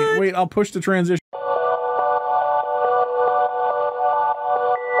 We're good. Wait, I'll push the transition.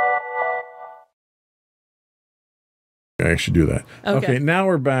 I should do that. Okay, now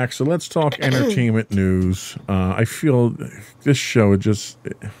we're back. So let's talk entertainment news. I feel this show, it's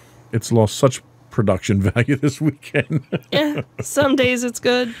lost such production value this weekend. Yeah, some days it's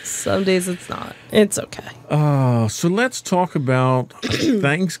good, some days it's not. It's okay. So let's talk about a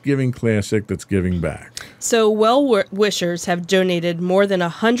Thanksgiving classic that's giving back. So well-wishers have donated more than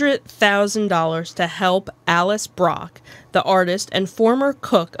 $100,000 to help Alice Brock, the artist and former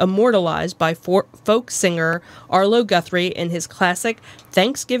cook immortalized by folk singer Arlo Guthrie in his classic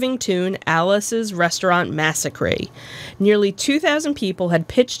Thanksgiving tune, Alice's Restaurant Massacre. Nearly 2,000 people had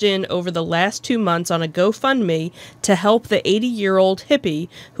pitched in over the last 2 months on a GoFundMe to help the 80-year-old hippie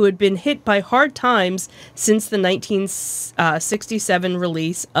who had been hit by hard times since the 1967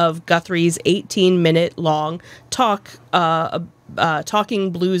 release of Guthrie's 18-minute-long talking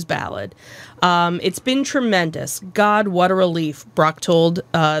blues ballad. It's been tremendous. God, what a relief, Brock told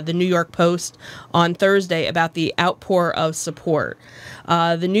the New York Post on Thursday about the outpour of support.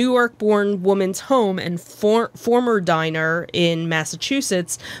 The New York-born woman's home and former diner in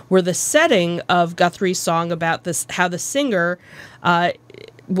Massachusetts were the setting of Guthrie's song about how the singer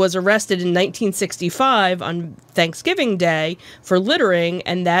was arrested in 1965 on Thanksgiving Day for littering,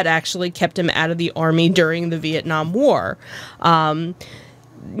 and that actually kept him out of the army during the Vietnam War.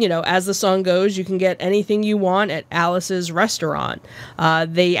 As the song goes, you can get anything you want at Alice's Restaurant.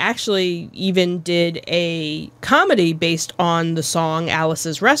 They actually even did a comedy based on the song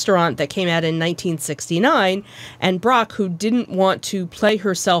Alice's Restaurant that came out in 1969, and Brock, who didn't want to play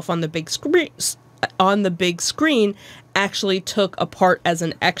herself on the big screen, actually took a part as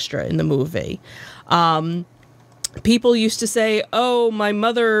an extra in the movie. People used to say, oh, my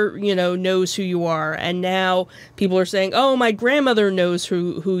mother, knows who you are. And now people are saying, oh, my grandmother knows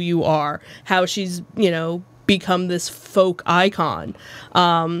who you are. How she's, become this folk icon.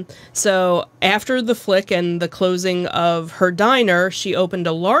 So after the flick and the closing of her diner, she opened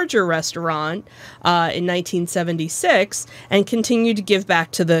a larger restaurant in 1976 and continued to give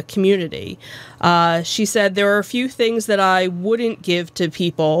back to the community. She said, there are a few things that I wouldn't give to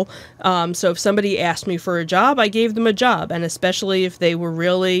people. So if somebody asked me for a job, I gave them a job, and especially if they were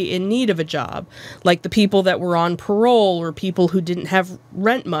really in need of a job, like the people that were on parole or people who didn't have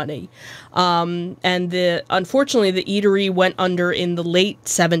rent money. And unfortunately, the eatery went under in the late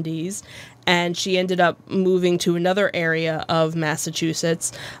 70s. And she ended up moving to another area of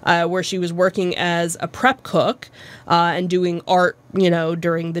Massachusetts where she was working as a prep cook and doing art,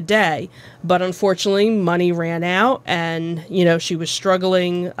 during the day. But unfortunately, money ran out and, she was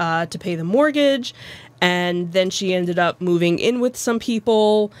struggling to pay the mortgage. And then she ended up moving in with some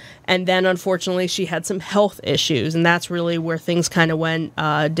people. And then, unfortunately, she had some health issues. And that's really where things kind of went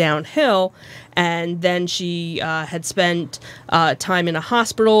downhill. And then she had spent time in a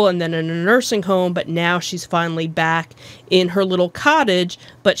hospital and then in a nursing home. But now she's finally back in her little cottage.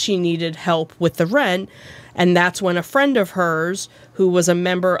 But she needed help with the rent. And that's when a friend of hers, who was a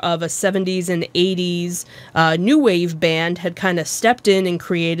member of a 70s and 80s new wave band, had kind of stepped in and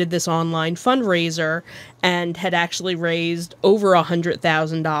created this online fundraiser and had actually raised over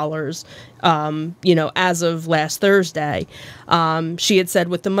 $100,000, as of last Thursday. She had said,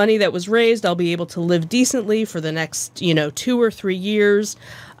 with the money that was raised, I'll be able to live decently for the next, 2 or 3 years.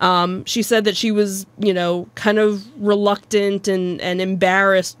 She said that she was, kind of reluctant and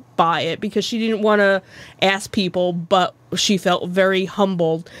embarrassed by it because she didn't want to ask people, but she felt very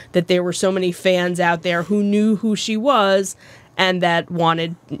humbled that there were so many fans out there who knew who she was and that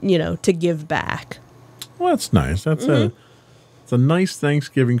wanted, to give back. Well, that's nice. It's a nice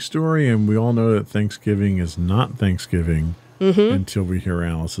Thanksgiving story, and we all know that Thanksgiving is not Thanksgiving until we hear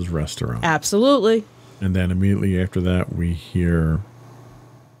Alice's Restaurant. Absolutely. And then immediately after that, we hear,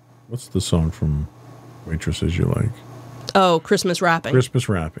 what's the song from Waitresses You Like? Oh, Christmas Wrapping. Christmas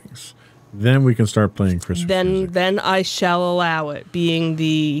Wrappings. Then we can start playing Christmas music. Then I shall allow it, being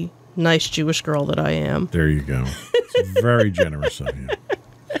the nice Jewish girl that I am. There you go. It's very generous of you.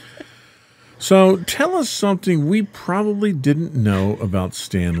 So tell us something we probably didn't know about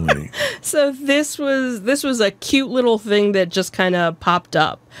Stan Lee. So this was a cute little thing that just kind of popped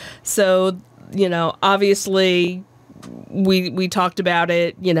up. So, obviously we talked about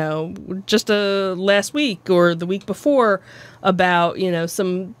it, just last week or the week before about,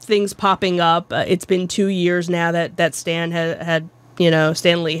 some things popping up. It's been 2 years now that Stan had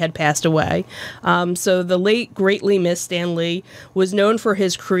Stan Lee had passed away. So the late, greatly missed Stan Lee was known for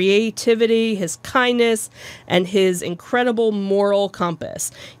his creativity, his kindness, and his incredible moral compass.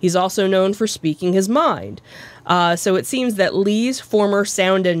 He's also known for speaking his mind. So it seems that Lee's former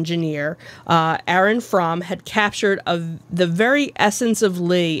sound engineer, Aaron Fromm, had captured the very essence of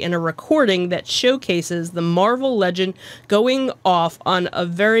Lee in a recording that showcases the Marvel legend going off on a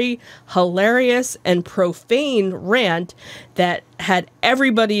very hilarious and profane rant that had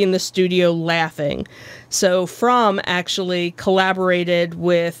everybody in the studio laughing. So Fromm actually collaborated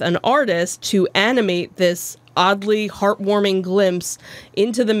with an artist to animate this oddly heartwarming glimpse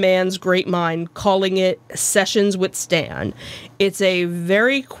into the man's great mind, calling it Sessions with Stan. It's a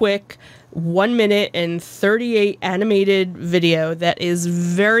very quick 1 minute and 38 animated video that is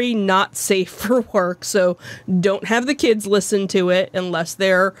very not safe for work, so don't have the kids listen to it unless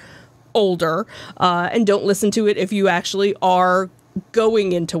they're older, and don't listen to it if you actually are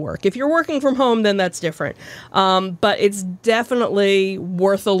going into work. If you're working from home, then that's different. But it's definitely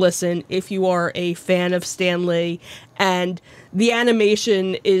worth a listen if you are a fan of Stan Lee. And the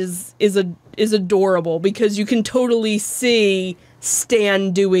animation is adorable because you can totally see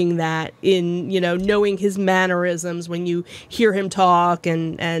Stan doing that in, knowing his mannerisms when you hear him talk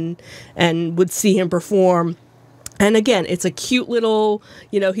and would see him perform. And again, it's a cute little,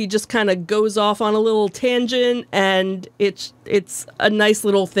 he just kind of goes off on a little tangent, and it's a nice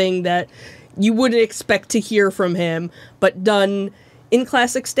little thing that you wouldn't expect to hear from him, but done in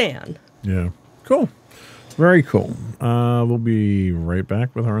classic Stan. Yeah. Cool. Very cool. We'll be right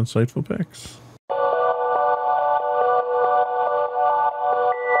back with our insightful picks.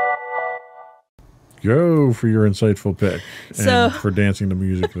 Go for your insightful pick. And for dancing to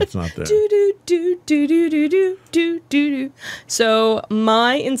music that's not there. So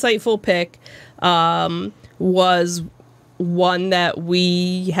my insightful pick was one that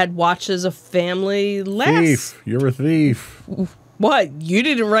we had watched as a family last. Thief. You're a thief. What? You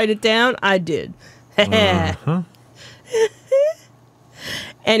didn't write it down? I did. Uh-huh.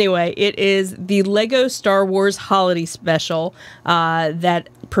 Anyway, it is the Lego Star Wars Holiday Special that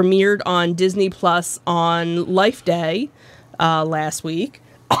premiered on Disney Plus on Life Day last week.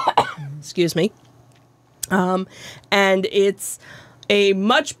 Excuse me. And it's a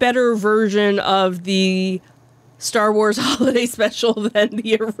much better version of the Star Wars holiday special than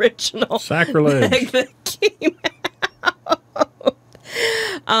the original. Sacrilege. That came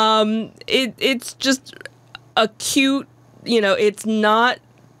out. It's just a cute, it's not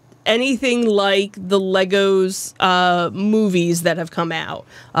anything like the Legos movies that have come out,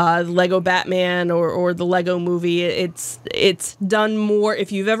 Lego Batman or the Lego movie. It's done more.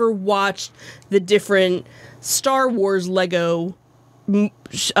 If you've ever watched the different Star Wars Lego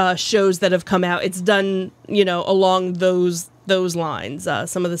shows that have come out, it's done along those lines,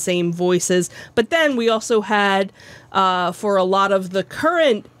 some of the same voices. But then we also had for a lot of the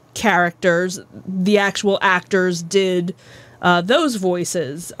current characters, the actual actors did those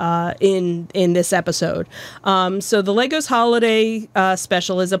voices in this episode. So the Legos Holiday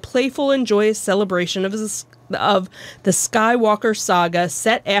Special is a playful and joyous celebration of the Skywalker saga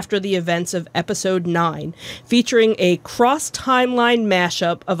set after the events of Episode 9, featuring a cross-timeline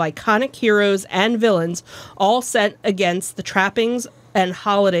mashup of iconic heroes and villains, all set against the trappings and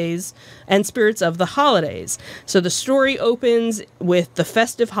holidays and spirits of the holidays. So the story opens with the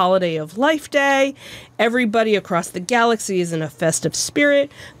festive holiday of Life Day. Everybody across the galaxy is in a festive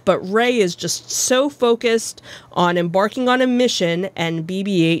spirit, but Rey is just so focused on embarking on a mission, and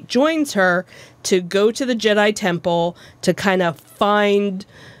BB-8 joins her to go to the Jedi Temple to kind of find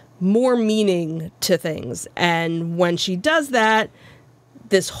more meaning to things. And when she does that,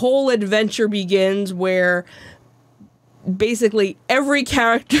 this whole adventure begins where basically every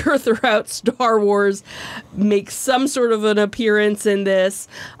character throughout Star Wars makes some sort of an appearance in this.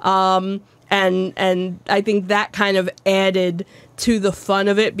 And I think that kind of added to the fun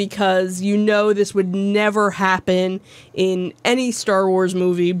of it, because this would never happen in any Star Wars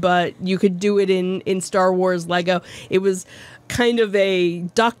movie, but you could do it in Star Wars Lego. It was kind of a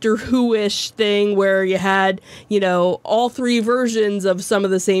Doctor Who-ish thing where you had, all three versions of some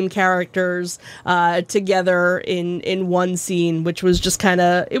of the same characters together in one scene, which was just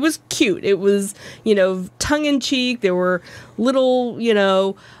it was cute. It was, tongue-in-cheek. There were little,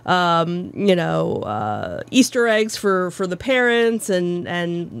 Easter eggs for the parents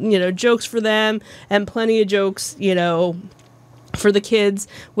and jokes for them, and plenty of jokes, for the kids,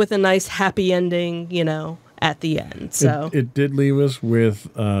 with a nice happy ending, at the end. So it did leave us with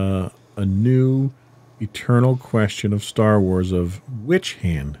a new eternal question of Star Wars of which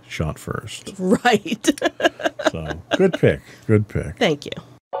hand shot first. Right. So good pick. Good pick. Thank you.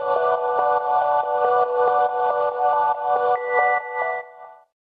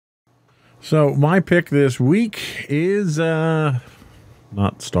 So my pick this week is not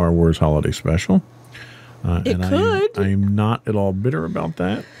Star Wars Holiday Special. It could. I am not at all bitter about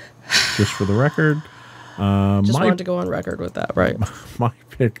that, just for the record. Just wanted to go on record with that, right? My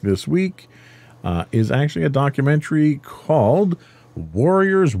pick this week is actually a documentary called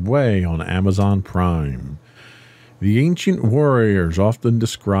Warrior's Way on Amazon Prime. The ancient warriors, often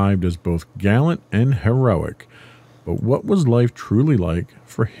described as both gallant and heroic, but what was life truly like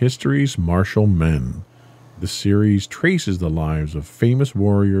for history's martial men? The series traces the lives of famous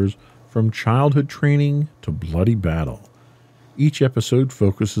warriors from childhood training to bloody battle. Each episode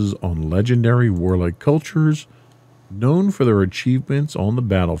focuses on legendary warlike cultures known for their achievements on the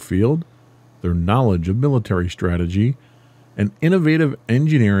battlefield, their knowledge of military strategy, and innovative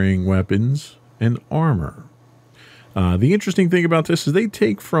engineering weapons and armor. The interesting thing about this is they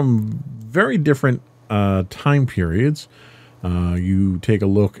take from very different time periods. You take a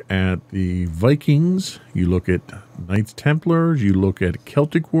look at the Vikings, you look at Knights Templars, you look at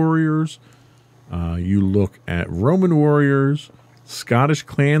Celtic warriors, you look at Roman warriors, Scottish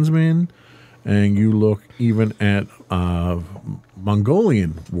clansmen, and you look even at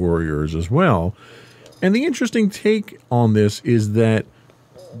Mongolian warriors as well. And the interesting take on this is that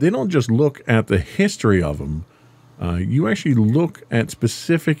they don't just look at the history of them. You actually look at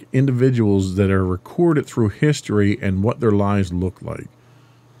specific individuals that are recorded through history and what their lives look like.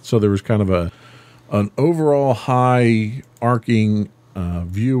 So there was kind of an overall high arcing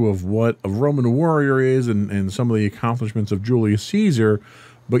view of what a Roman warrior is and some of the accomplishments of Julius Caesar,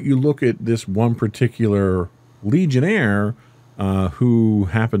 but you look at this one particular legionnaire who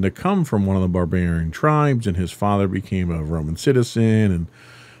happened to come from one of the barbarian tribes, and his father became a Roman citizen, and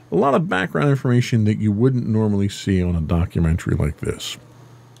a lot of background information that you wouldn't normally see on a documentary like this.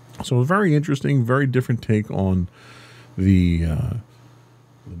 So a very interesting, very different take on the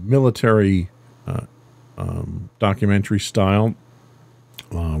military documentary style.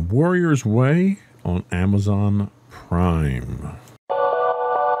 Warrior's Way on Amazon Prime.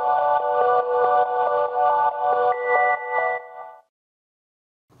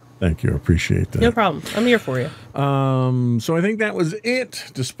 Thank you. I appreciate that. No problem. I'm here for you. So I think that was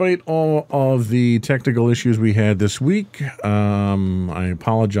it. Despite all of the technical issues we had this week, I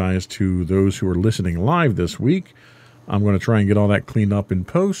apologize to those who are listening live this week. I'm going to try and get all that cleaned up in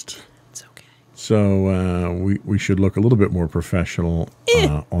post. It's okay. So we should look a little bit more professional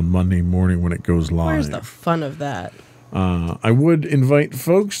on Monday morning when it goes live. Where's the fun of that? I would invite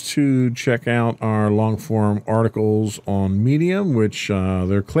folks to check out our long-form articles on Medium, which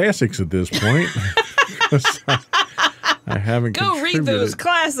they're classics at this point. I haven't Go read those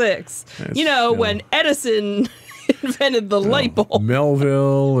classics. When Edison invented the light bulb.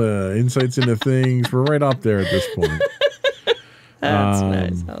 Melville, Insights into Things. We're right up there at this point. That's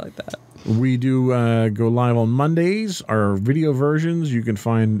nice. I like that. We do go live on Mondays. Our video versions you can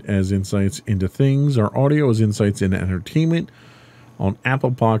find as Insights into Things. Our audio is Insights into Entertainment on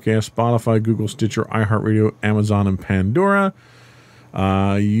Apple Podcasts, Spotify, Google, Stitcher, iHeartRadio, Amazon, and Pandora.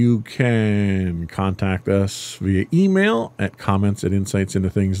 You can contact us via email at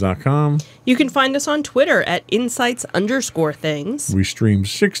comments@insightsintothings.com. You can find us on Twitter at insights_things. We stream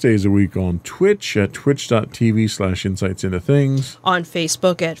 6 days a week on Twitch at twitch.tv/insightsintothings. On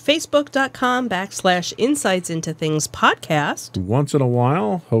Facebook at facebook.com/insightsintothingspodcast. Once in a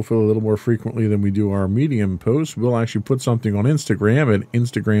while, hopefully a little more frequently than we do our Medium posts, we'll actually put something on Instagram at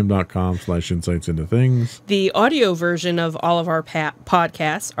instagram.com/insightsintothings. The audio version of all of our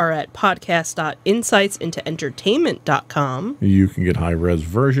podcasts are at podcast.insightsintoentertainment.com. You can get high-res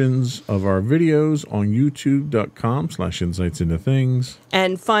versions of our videos on youtube.com/insightsintothings.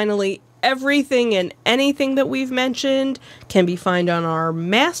 And finally, everything and anything that we've mentioned can be found on our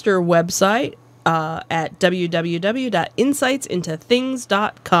master website at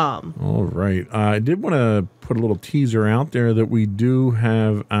www.insightsintothings.com. All right. I did want to put a little teaser out there that we do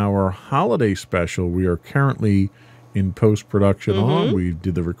have our holiday special. We are currently in post-production on. We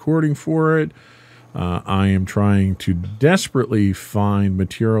did the recording for it. I am trying to desperately find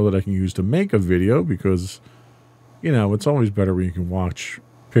material that I can use to make a video because, it's always better when you can watch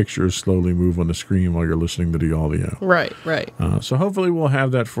pictures slowly move on the screen while you're listening to the audio. Right. So hopefully we'll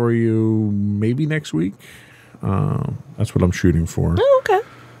have that for you maybe next week. That's what I'm shooting for. Oh, okay.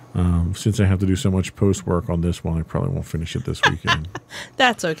 Since I have to do so much post work on this one, I probably won't finish it this weekend.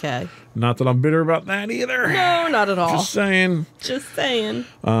 That's okay. Not that I'm bitter about that either. No, not at all. Just saying.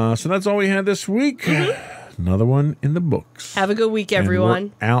 So that's all we had this week. Another one in the books. Have a good week,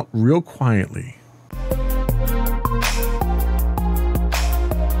 everyone. And we're out real quietly.